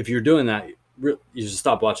don't. If you're doing that, you should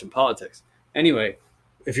stop watching politics. Anyway,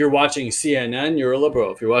 if you're watching CNN, you're a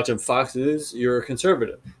liberal. If you're watching Fox News, you're a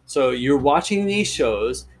conservative. So you're watching these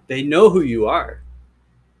shows. They know who you are.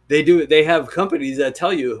 They have companies that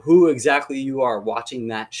tell you who exactly you are watching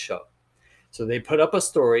that show. So they put up a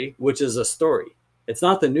story, which is a story. It's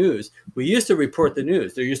not the news. We used to report the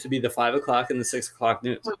news. There used to be the 5 o'clock and the 6 o'clock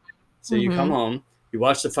news. So you come home, you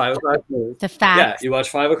watch the 5 o'clock news. The facts. Yeah, you watch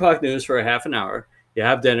 5 o'clock news for a half an hour. You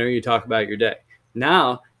have dinner, you talk about your day.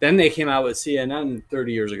 Now, then they came out with CNN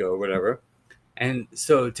 30 years ago or whatever. And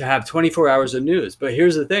so to have 24 hours of news. But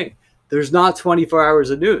here's the thing. There's not 24 hours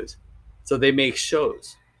of news. So they make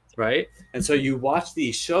shows, right? And so you watch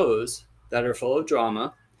these shows that are full of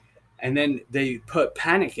drama, and then they put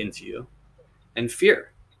panic into you and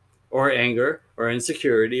fear or anger or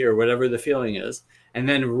insecurity or whatever the feeling is. And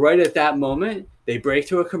then right at that moment, they break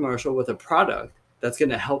to a commercial with a product that's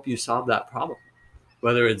going to help you solve that problem,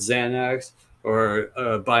 whether it's Xanax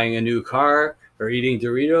or buying a new car or eating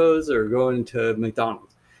Doritos or going to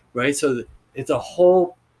McDonald's, right? So it's a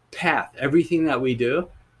whole path. Everything that we do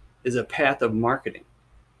is a path of marketing.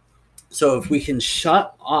 So if we can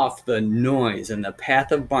shut off the noise and the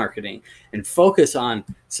path of marketing and focus on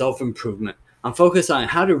self-improvement, I'm focused on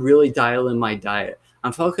how to really dial in my diet.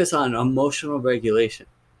 I'm focused on emotional regulation.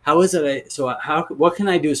 How is it? What can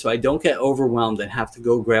I do so I don't get overwhelmed and have to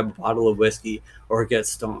go grab a bottle of whiskey or get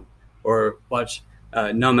stoned or watch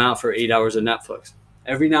numb out for 8 hours of Netflix?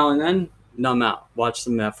 Every now and then, numb out, watch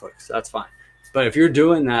some Netflix. That's fine. But if you're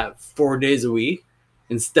doing that 4 days a week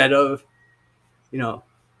instead of,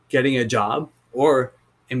 getting a job or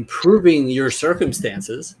improving your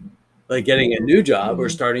circumstances, like getting a new job or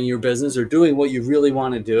starting your business or doing what you really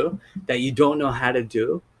want to do that you don't know how to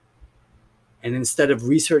do, and instead of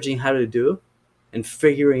researching how to do and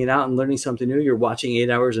figuring it out and learning something new, you're watching 8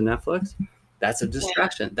 hours of Netflix. That's a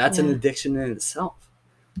distraction. That's an addiction in itself.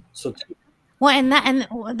 So, well, and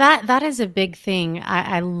that is a big thing.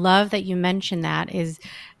 I love that you mentioned that is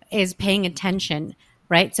paying attention,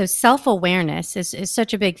 right? So self-awareness is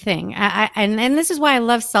such a big thing. And this is why I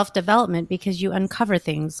love self-development, because you uncover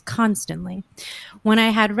things constantly. When I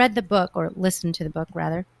had read the book, or listened to the book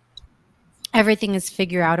rather, Everything is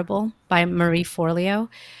Figure Outable by Marie Forleo,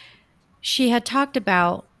 she had talked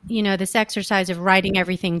about, this exercise of writing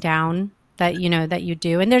everything down that you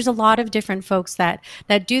do. And there's a lot of different folks that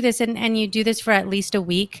do this, and you do this for at least a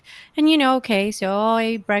week, and okay, so I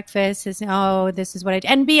ate breakfast, this is what I do.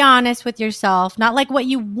 And be honest with yourself, not like what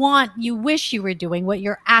you wish you were doing, what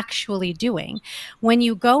you're actually doing. When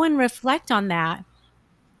you go and reflect on that,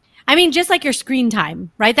 I mean, just like your screen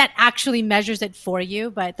time, right? That actually measures it for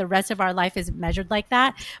you, but the rest of our life isn't measured like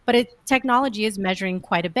that. But technology is measuring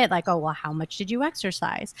quite a bit. Like, how much did you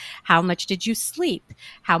exercise? How much did you sleep?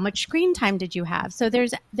 How much screen time did you have? So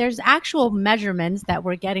there's actual measurements that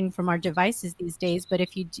we're getting from our devices these days. But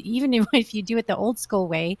if you do it the old school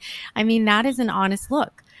way, I mean, that is an honest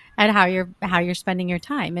look at how you're spending your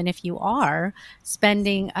time. And if you are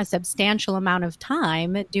spending a substantial amount of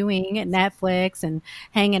time doing Netflix and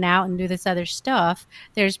hanging out and do this other stuff,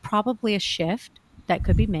 there's probably a shift that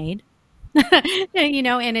could be made,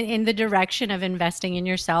 in the direction of investing in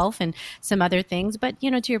yourself and some other things. But,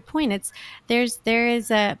 to your point, there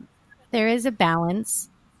is a balance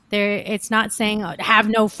there. It's not saying have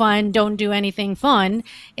no fun, don't do anything fun.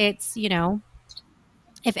 It's,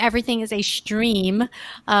 if everything is a stream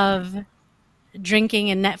of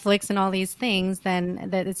drinking and Netflix and all these things,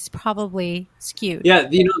 then that it's probably skewed. Yeah,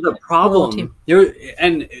 the problem,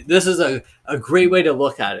 and this is a great way to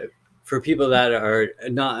look at it for people that are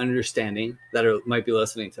not understanding, that might be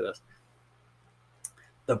listening to this.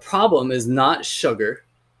 The problem is not sugar.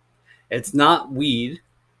 It's not weed.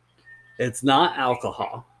 It's not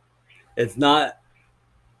alcohol. It's not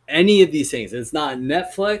any of these things. It's not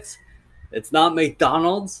Netflix. It's not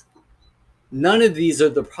McDonald's. None of these are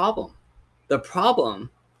the problem. The problem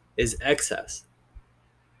is excess.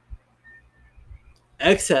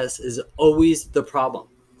 Excess is always the problem.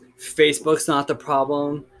 Facebook's not the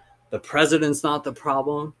problem. The president's not the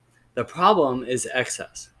problem. The problem is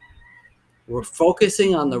excess. We're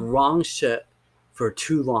focusing on the wrong shit for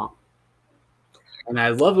too long. And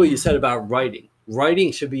I love what you said about writing.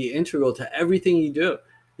 Writing should be integral to everything you do.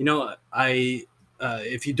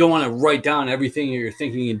 If you don't want to write down everything you're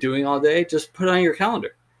thinking and doing all day, just put it on your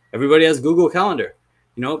calendar. Everybody has Google Calendar.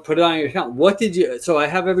 Put it on your calendar. So I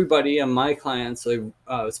have everybody and my clients,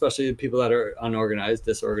 especially the people that are unorganized,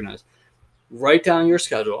 disorganized, write down your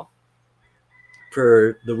schedule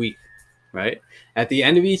for the week, right? At the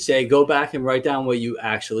end of each day, go back and write down what you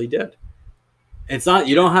actually did. It's not,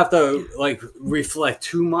 you don't have to reflect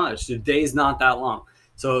too much. The day's not that long.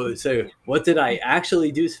 So say, what did I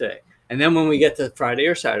actually do today? And then when we get to Friday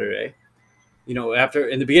or Saturday, in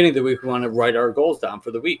the beginning of the week, we want to write our goals down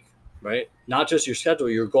for the week, right? Not just your schedule,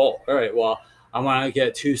 your goal. All right, well, I want to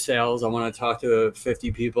get 2 sales. I want to talk to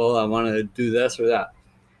 50 people. I want to do this or that.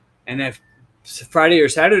 And if Friday or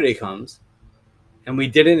Saturday comes and we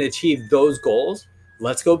didn't achieve those goals,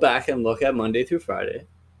 let's go back and look at Monday through Friday.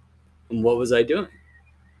 And what was I doing?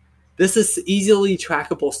 This is easily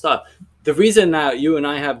trackable stuff. The reason that you and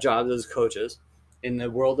I have jobs as coaches in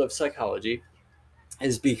the world of psychology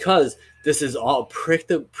is because this is all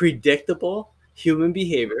predictable human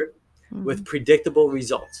behavior with predictable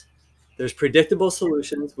results. There's predictable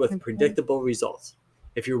solutions with predictable results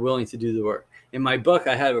if you're willing to do the work. In my book,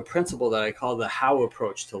 I have a principle that I call the how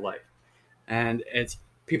approach to life. And it's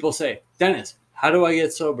people say, Dennis, how do I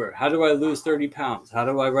get sober? How do I lose 30 pounds? How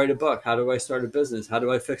do I write a book? How do I start a business? How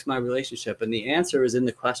do I fix my relationship? And the answer is in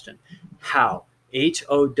the question, how,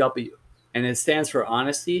 H-O-W. And it stands for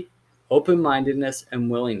honesty, open-mindedness, and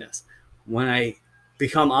willingness. When I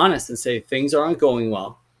become honest and say things aren't going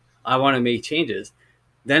well, I want to make changes,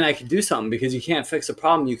 then I can do something, because you can't fix a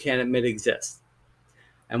problem you can't admit exists.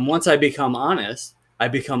 And once I become honest, I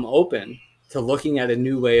become open to looking at a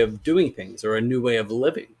new way of doing things or a new way of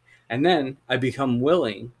living. And then I become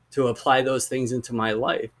willing to apply those things into my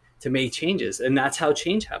life to make changes. And that's how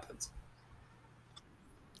change happens.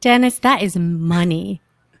 Dennis, that is money.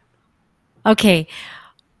 Okay.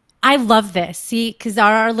 I love this. See, because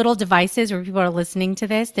our little devices where people are listening to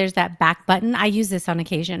this, there's that back button. I use this on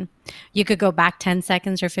occasion. You could go back 10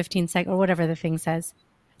 seconds or 15 seconds or whatever the thing says.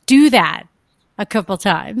 Do that a couple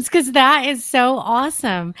times because that is so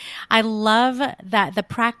awesome. I love that the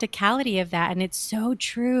practicality of that. And it's so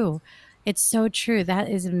true. It's so true. That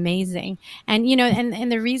is amazing. And, you know,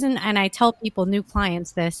 and the reason, and I tell people, new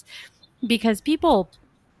clients this, because people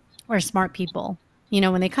are smart people. You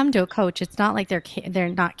know, when they come to a coach, it's not like they're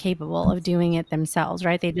not capable of doing it themselves,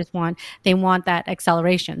 right? They want that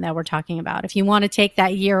acceleration that we're talking about. If you want to take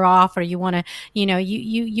that year off, or you want to, you know,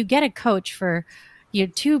 you get a coach for your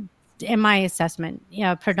two, in my assessment,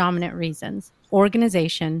 predominant reasons: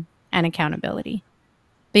 organization and accountability.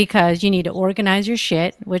 Because you need to organize your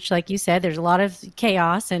shit, which, like you said, there's a lot of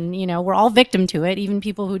chaos, and, you know, we're all victim to it. Even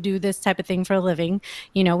people who do this type of thing for a living,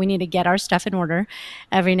 you know, we need to get our stuff in order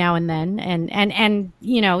every now and then, and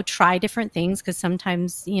you know, try different things, because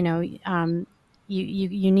sometimes, you know,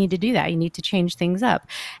 you need to do that. You need to change things up.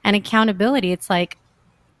 And accountability, it's like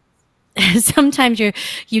sometimes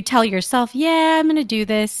you tell yourself, yeah, I'm going to do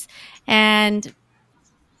this, and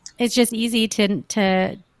it's just easy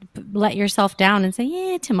to let yourself down and say,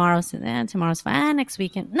 yeah, tomorrow's fine. Next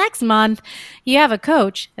weekend, next month, you have a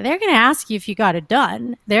coach. They're going to ask you if you got it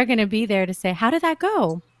done. They're going to be there to say, how did that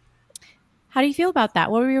go? How do you feel about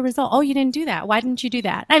that? What were your results? Oh, you didn't do that. Why didn't you do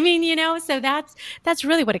that? I mean, you know, so that's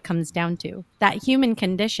really what it comes down to. That human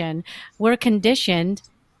condition. We're conditioned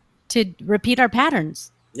to repeat our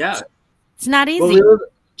patterns. Yeah. It's not easy. Well,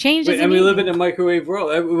 change isn't and we easy. live in a microwave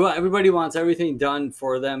world. Everybody wants everything done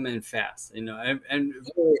for them and fast, you know. And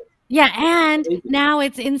yeah, and now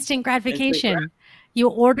it's instant gratification. You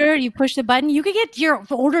order, you push the button, you could get your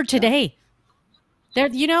order today. There,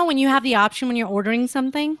 you know, when you have the option when you're ordering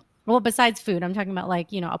something, well, besides food, I'm talking about,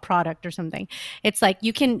 like, you know, a product or something. It's like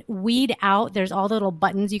you can weed out. There's all the little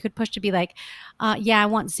buttons you could push to be like, yeah, I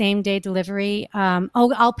want same day delivery.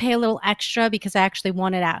 Oh, I'll pay a little extra because I actually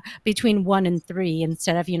want it out between 1 and 3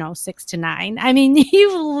 instead of, you know, 6 to 9. I mean,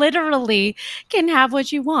 you literally can have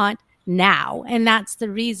what you want now. And that's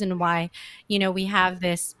the reason why, you know, we have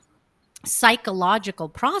this psychological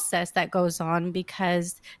process that goes on,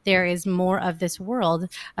 because there is more of this world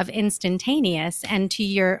of instantaneous. And to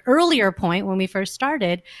your earlier point, when we first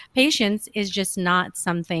started, patience is just not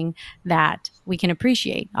something that we can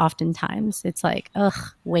appreciate. Oftentimes it's like,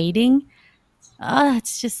 waiting.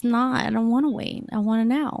 It's just not. I don't want to wait. I want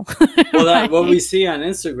to know. Well, right? What we see on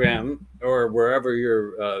Instagram or wherever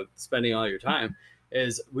you're spending all your time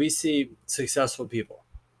is we see successful people,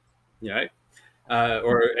 right?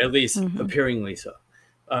 Or at least appearingly so.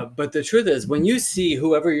 But the truth is, when you see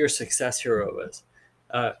whoever your success hero is,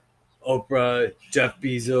 Oprah, Jeff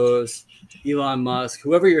Bezos, Elon Musk,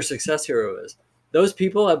 whoever your success hero is, those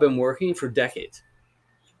people have been working for decades,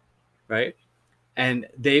 right? And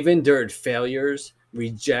they've endured failures,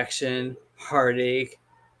 rejection, heartache,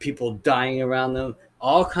 people dying around them,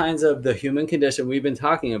 all kinds of the human condition we've been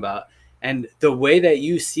talking about. And the way that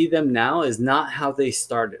you see them now is not how they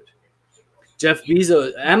started. Jeff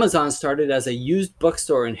Bezos, Amazon started as a used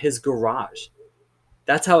bookstore in his garage.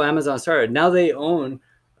 That's how Amazon started. Now they own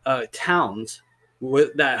towns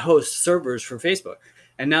that host servers for Facebook.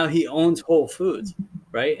 And now he owns Whole Foods,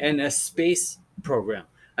 right? And a space program.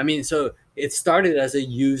 I mean, so it started as a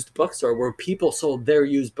used bookstore where people sold their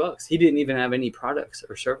used books. He didn't even have any products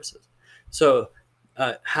or services. So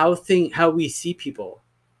how we see people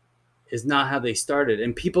is not how they started.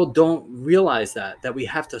 And people don't realize that we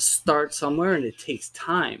have to start somewhere, and it takes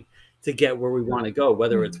time to get where we want to go,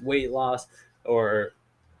 whether it's weight loss or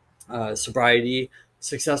sobriety,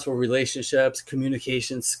 successful relationships,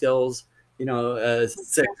 communication skills, you know, a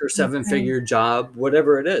 6 or 7 figure job,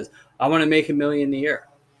 whatever it is. I want to make $1 million a year.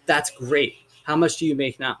 That's great. How much do you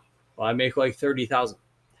make now? Well, I make like 30,000.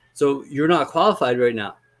 So you're not qualified right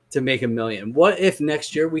now to make $1 million. What if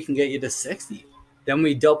next year we can get you to 60? Then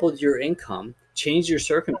we doubled your income, changed your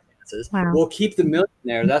circumstances. Wow. We'll keep the $1 million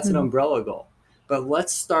there. That's an umbrella goal. But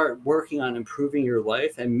let's start working on improving your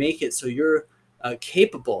life and make it so you're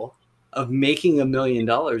capable of making $1 million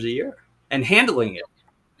a year and handling it.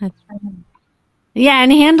 That's right. Yeah,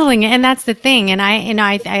 and handling it. And that's the thing. And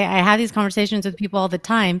I have these conversations with people all the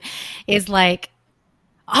time, is like,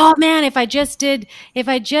 oh man, if I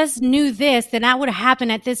just knew this, then that would have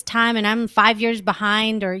happened at this time, and I'm 5 years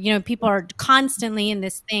behind. Or, you know, people are constantly in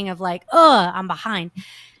this thing of like, I'm behind.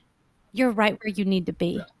 You're right where you need to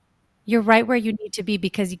be. You're right where you need to be,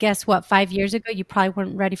 because guess what? 5 years ago, you probably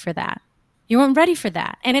weren't ready for that. You weren't ready for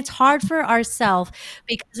that. And it's hard for ourselves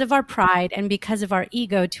because of our pride and because of our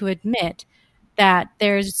ego to admit that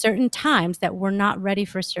there's certain times that we're not ready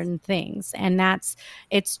for certain things. And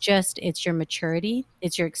it's your maturity,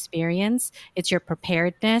 it's your experience, it's your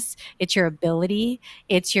preparedness, it's your ability,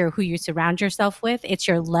 it's your who you surround yourself with, it's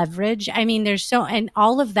your leverage. I mean, and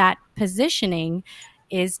all of that positioning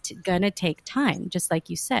is going to take time, just like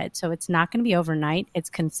you said. So it's not going to be overnight. It's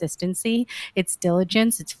consistency, it's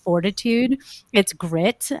diligence, it's fortitude, it's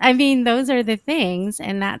grit. I mean, those are the things.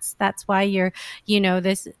 And that's why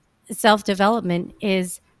this self-development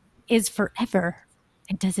is forever.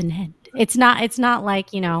 It doesn't end. It's not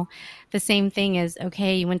like, the same thing as,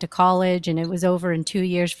 okay, you went to college and it was over in 2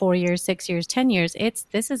 years, 4 years, 6 years, 10 years.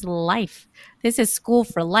 This is life. This is school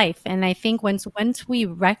for life. And I think once we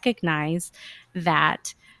recognize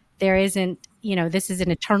that there isn't, this is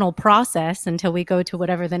an eternal process until we go to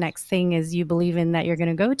whatever the next thing is you believe in that you're going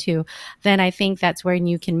to go to, then I think that's when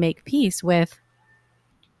you can make peace with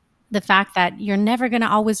the fact that you're never going to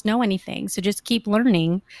always know anything. So just keep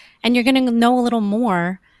learning, and you're going to know a little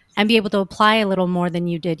more and be able to apply a little more than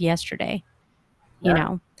you did yesterday.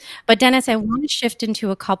 Yeah. But Dennis, I want to shift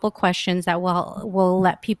into a couple questions that will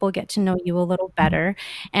let people get to know you a little better.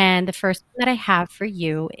 And the first one that I have for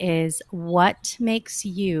you is, what makes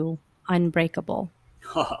you unbreakable?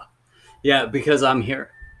 Yeah, because I'm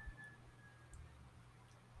here.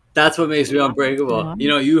 That's what makes me unbreakable.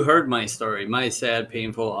 You heard my story, my sad,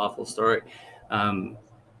 painful, awful story,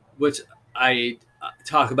 which I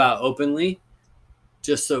talk about openly,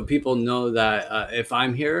 just so people know that if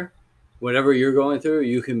I'm here, whatever you're going through,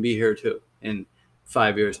 you can be here too in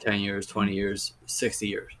 5 years, 10 years, 20 years, 60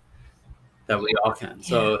 years, that we all can. Yeah.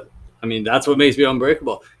 So, I mean, that's what makes me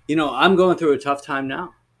unbreakable. I'm going through a tough time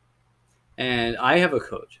now, and I have a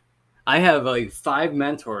coach. I have like 5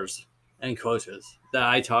 mentors and coaches that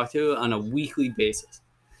I talk to on a weekly basis.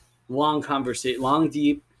 Long conversation, long,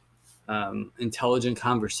 deep, intelligent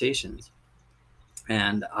conversations.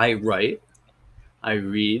 And I write, I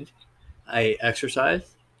read, I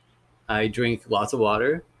exercise, I drink lots of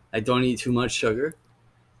water, I don't eat too much sugar.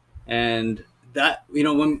 And that,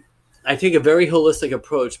 when I take a very holistic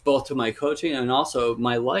approach, both to my coaching and also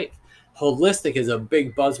my life. Holistic is a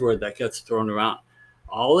big buzzword that gets thrown around.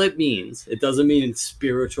 All it means, it doesn't mean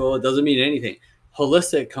spiritual, it doesn't mean anything.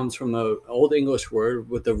 Holistic comes from an old English word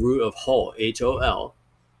with the root of whole, H-O-L,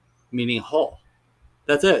 meaning whole.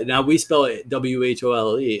 That's it. Now we spell it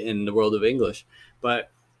W-H-O-L-E in the world of English,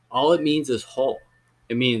 but all it means is whole.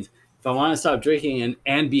 It means if I want to stop drinking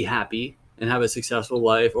and be happy and have a successful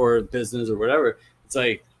life or business or whatever, it's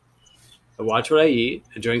like, I watch what I eat,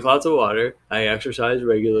 I drink lots of water, I exercise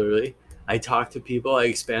regularly, I talk to people, I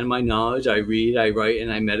expand my knowledge, I read, I write,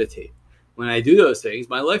 and I meditate. When I do those things,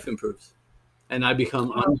 my life improves and I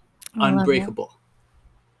become unbreakable.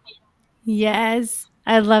 Yes,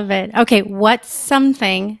 I love it. Okay, what's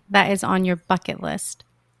something that is on your bucket list?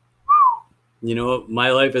 You know what?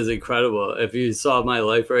 My life is incredible. If you saw my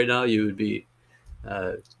life right now, you would be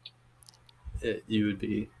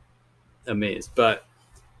amazed. But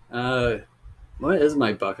what is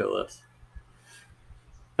my bucket list?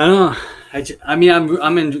 I don't know. I mean,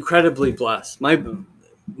 I'm incredibly blessed. My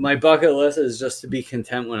bucket list is just to be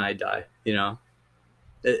content when I die.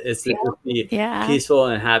 It's to be peaceful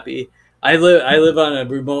and happy. I live on a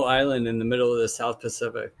remote island in the middle of the South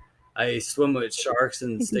Pacific. I swim with sharks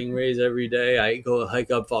and stingrays every day. I go hike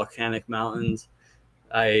up volcanic mountains.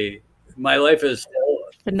 My life is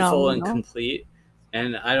full and complete,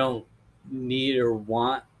 and I don't need or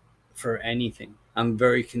want for anything. I'm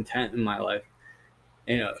very content in my life.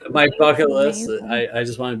 My bucket list, I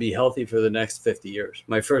just want to be healthy for the next 50 years.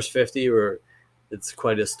 My first 50 it's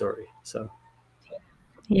quite a story. So.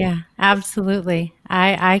 Yeah, absolutely.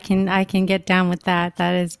 I can get down with that.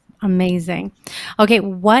 That is amazing. Okay,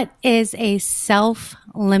 what is a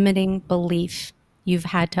self-limiting belief you've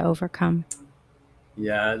had to overcome?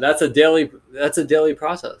 Yeah, that's a daily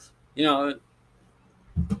process.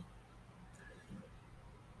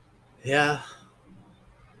 Yeah.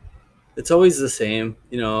 It's always the same.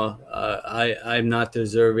 I'm not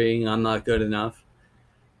deserving, I'm not good enough.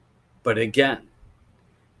 But again,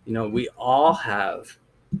 we all have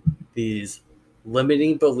these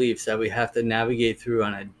limiting beliefs that we have to navigate through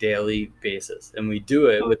on a daily basis. And we do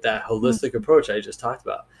it with that holistic approach I just talked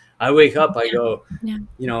about. I wake up, I go,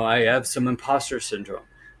 I have some imposter syndrome.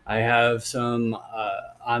 I have some,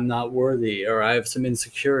 I'm not worthy, or I have some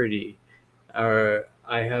insecurity, or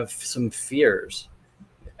I have some fears.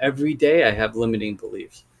 Every day I have limiting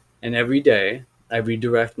beliefs. And every day I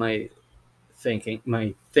redirect my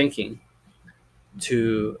thinking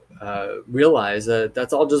to realize that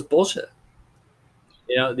that's all just bullshit.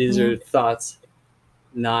 These are thoughts,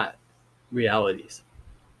 not realities.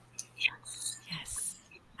 Yes,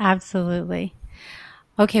 absolutely.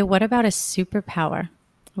 Okay, what about a superpower?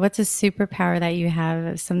 What's a superpower that you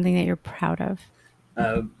have, something that you're proud of?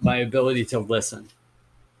 My ability to listen.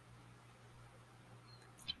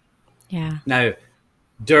 Yeah. Now,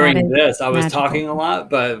 during this, I was talking a lot,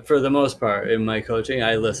 but for the most part in my coaching,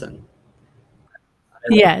 I listen.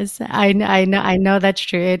 Yes, I know that's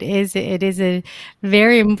true. It is a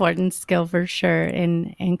very important skill for sure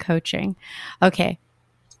in coaching. Okay.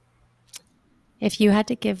 If you had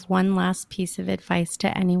to give one last piece of advice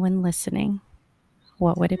to anyone listening,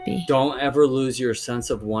 what would it be? Don't ever lose your sense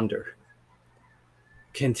of wonder.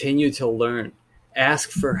 Continue to learn. Ask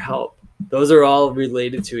for help. Those are all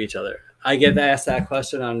related to each other. I get asked that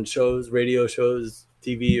question on shows, radio shows,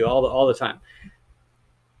 TV, all the time.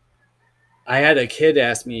 I had a kid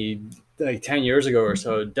ask me like 10 years ago or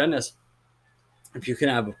so, Dennis, if you can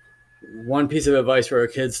have one piece of advice for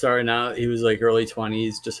a kid starting out, he was like early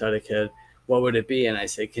 20s, just had a kid, what would it be? And I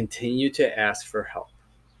say, continue to ask for help.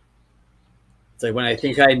 It's like when I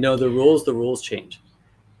think I know the rules change.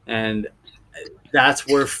 And that's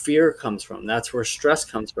where fear comes from. That's where stress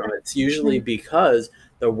comes from. It's usually because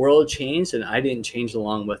the world changed and I didn't change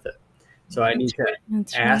along with it. So I need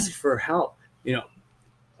to ask for help.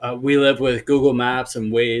 We live with Google Maps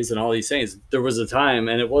and Waze and all these things. There was a time,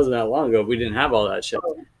 and it wasn't that long ago, we didn't have all that shit.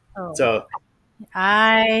 So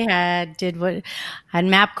I had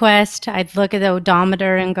MapQuest. I'd look at the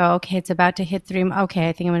odometer and go, okay, it's about to hit 3. Okay,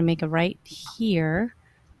 I think I'm going to make a right here.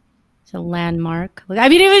 It's a landmark. I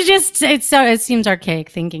mean, it seems archaic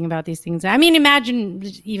thinking about these things. I mean, imagine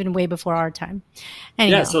even way before our time.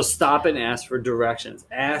 Anyhow. Yeah, so stop and ask for directions.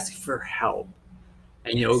 Ask for help.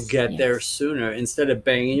 And you'll get there sooner instead of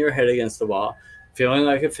banging your head against the wall, feeling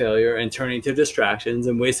like a failure, and turning to distractions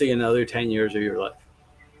and wasting another 10 years of your life.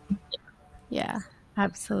 Yeah,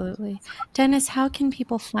 absolutely. Dennis, how can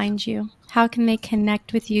people find you? How can they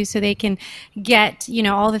connect with you so they can get,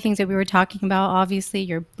 all the things that we were talking about, obviously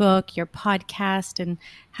your book, your podcast, and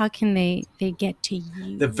how can they get to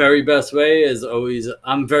you? The very best way is always,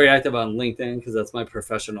 I'm very active on LinkedIn because that's my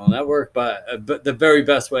professional network, but the very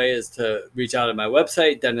best way is to reach out at my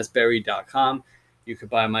website, dennisberry.com. You could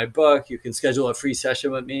buy my book. You can schedule a free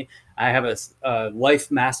session with me. I have a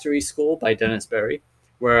Life Mastery School by Dennis Berry,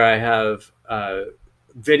 where I have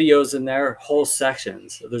videos in there, whole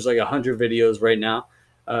sections. There's like 100 videos right now.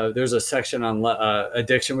 There's a section on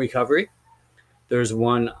addiction recovery. There's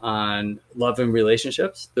one on love and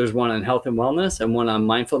relationships. There's one on health and wellness, and one on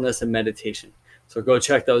mindfulness and meditation. So go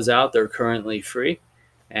check those out. They're currently free.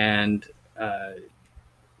 And I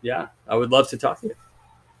would love to talk to you.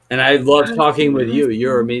 And I love talking with you.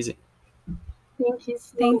 You're amazing.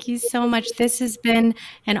 Thank you so much. This has been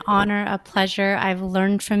an honor, a pleasure. I've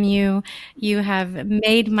learned from you. You have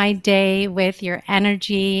made my day with your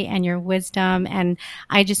energy and your wisdom. And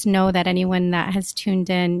I just know that anyone that has tuned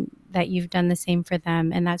in, that you've done the same for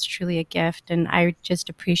them. And that's truly a gift. And I just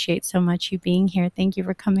appreciate so much you being here. Thank you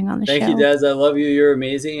for coming on the show. Thank you, Des. I love you. You're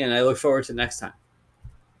amazing. And I look forward to next time.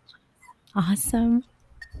 Awesome.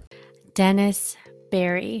 Dennis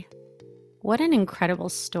Berry. What an incredible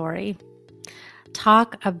story.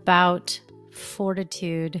 Talk about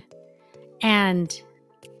fortitude and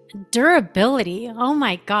durability. Oh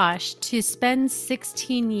my gosh, to spend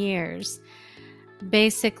 16 years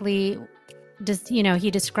basically just,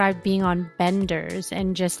 he described being on benders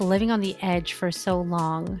and just living on the edge for so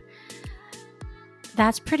long.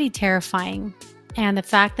 That's pretty terrifying. And the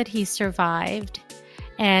fact that he survived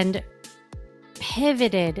and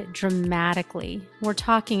pivoted dramatically. We're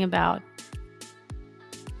talking about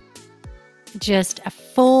just a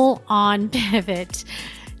full-on pivot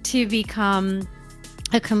to become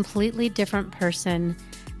a completely different person,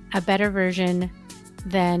 a better version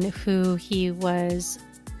than who he was.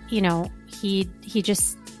 He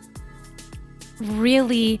just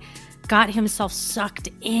really got himself sucked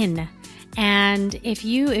in. And if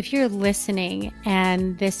you're listening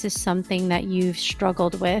and this is something that you've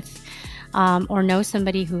struggled with, or know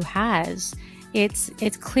somebody who has,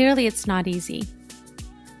 it's clearly it's not easy.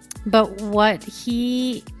 But what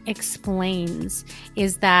he explains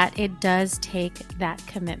is that it does take that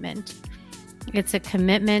commitment. It's a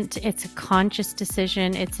commitment, it's a conscious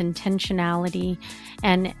decision, it's intentionality,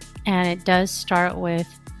 and it does start with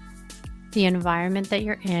the environment that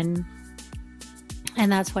you're in.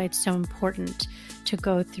 And that's why it's so important to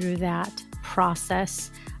go through that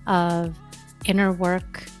process of inner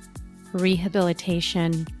work,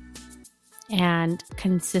 rehabilitation, and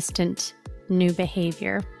consistent new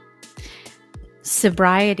behavior.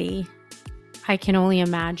 Sobriety, I can only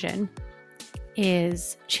imagine,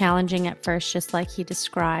 is challenging at first, just like he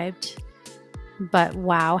described. But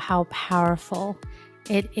wow, how powerful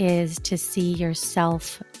it is to see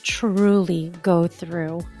yourself truly go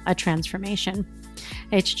through a transformation.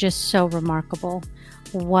 It's just so remarkable.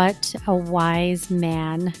 What a wise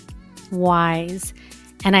man. Wise.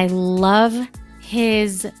 And I love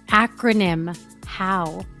his acronym,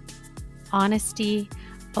 HOW. Honesty,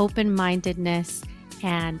 open-mindedness,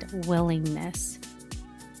 and willingness.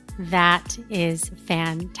 That is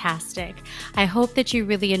fantastic. I hope that you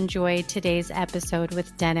really enjoyed today's episode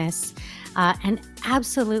with Dennis, and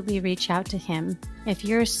absolutely reach out to him. If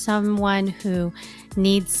you're someone who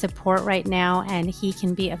needs support right now and he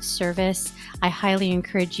can be of service, I highly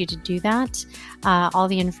encourage you to do that. All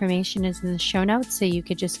the information is in the show notes, so you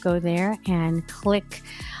could just go there and click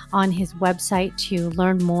on his website to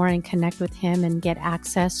learn more and connect with him and get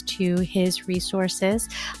access to his resources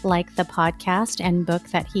like the podcast and book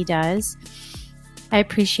that he does. I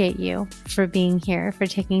appreciate you for being here, for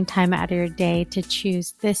taking time out of your day to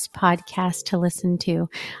choose this podcast to listen to.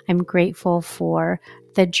 I'm grateful for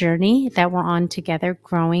the journey that we're on together,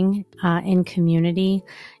 growing in community.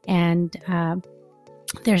 And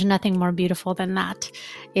there's nothing more beautiful than that,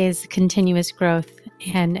 is continuous growth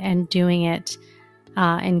and doing it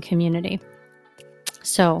in community.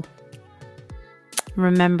 So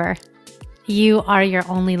remember, you are your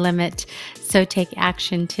only limit. So take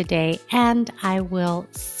action today, and I will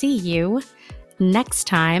see you next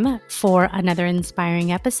time for another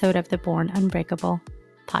inspiring episode of the Born Unbreakable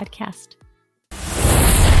podcast.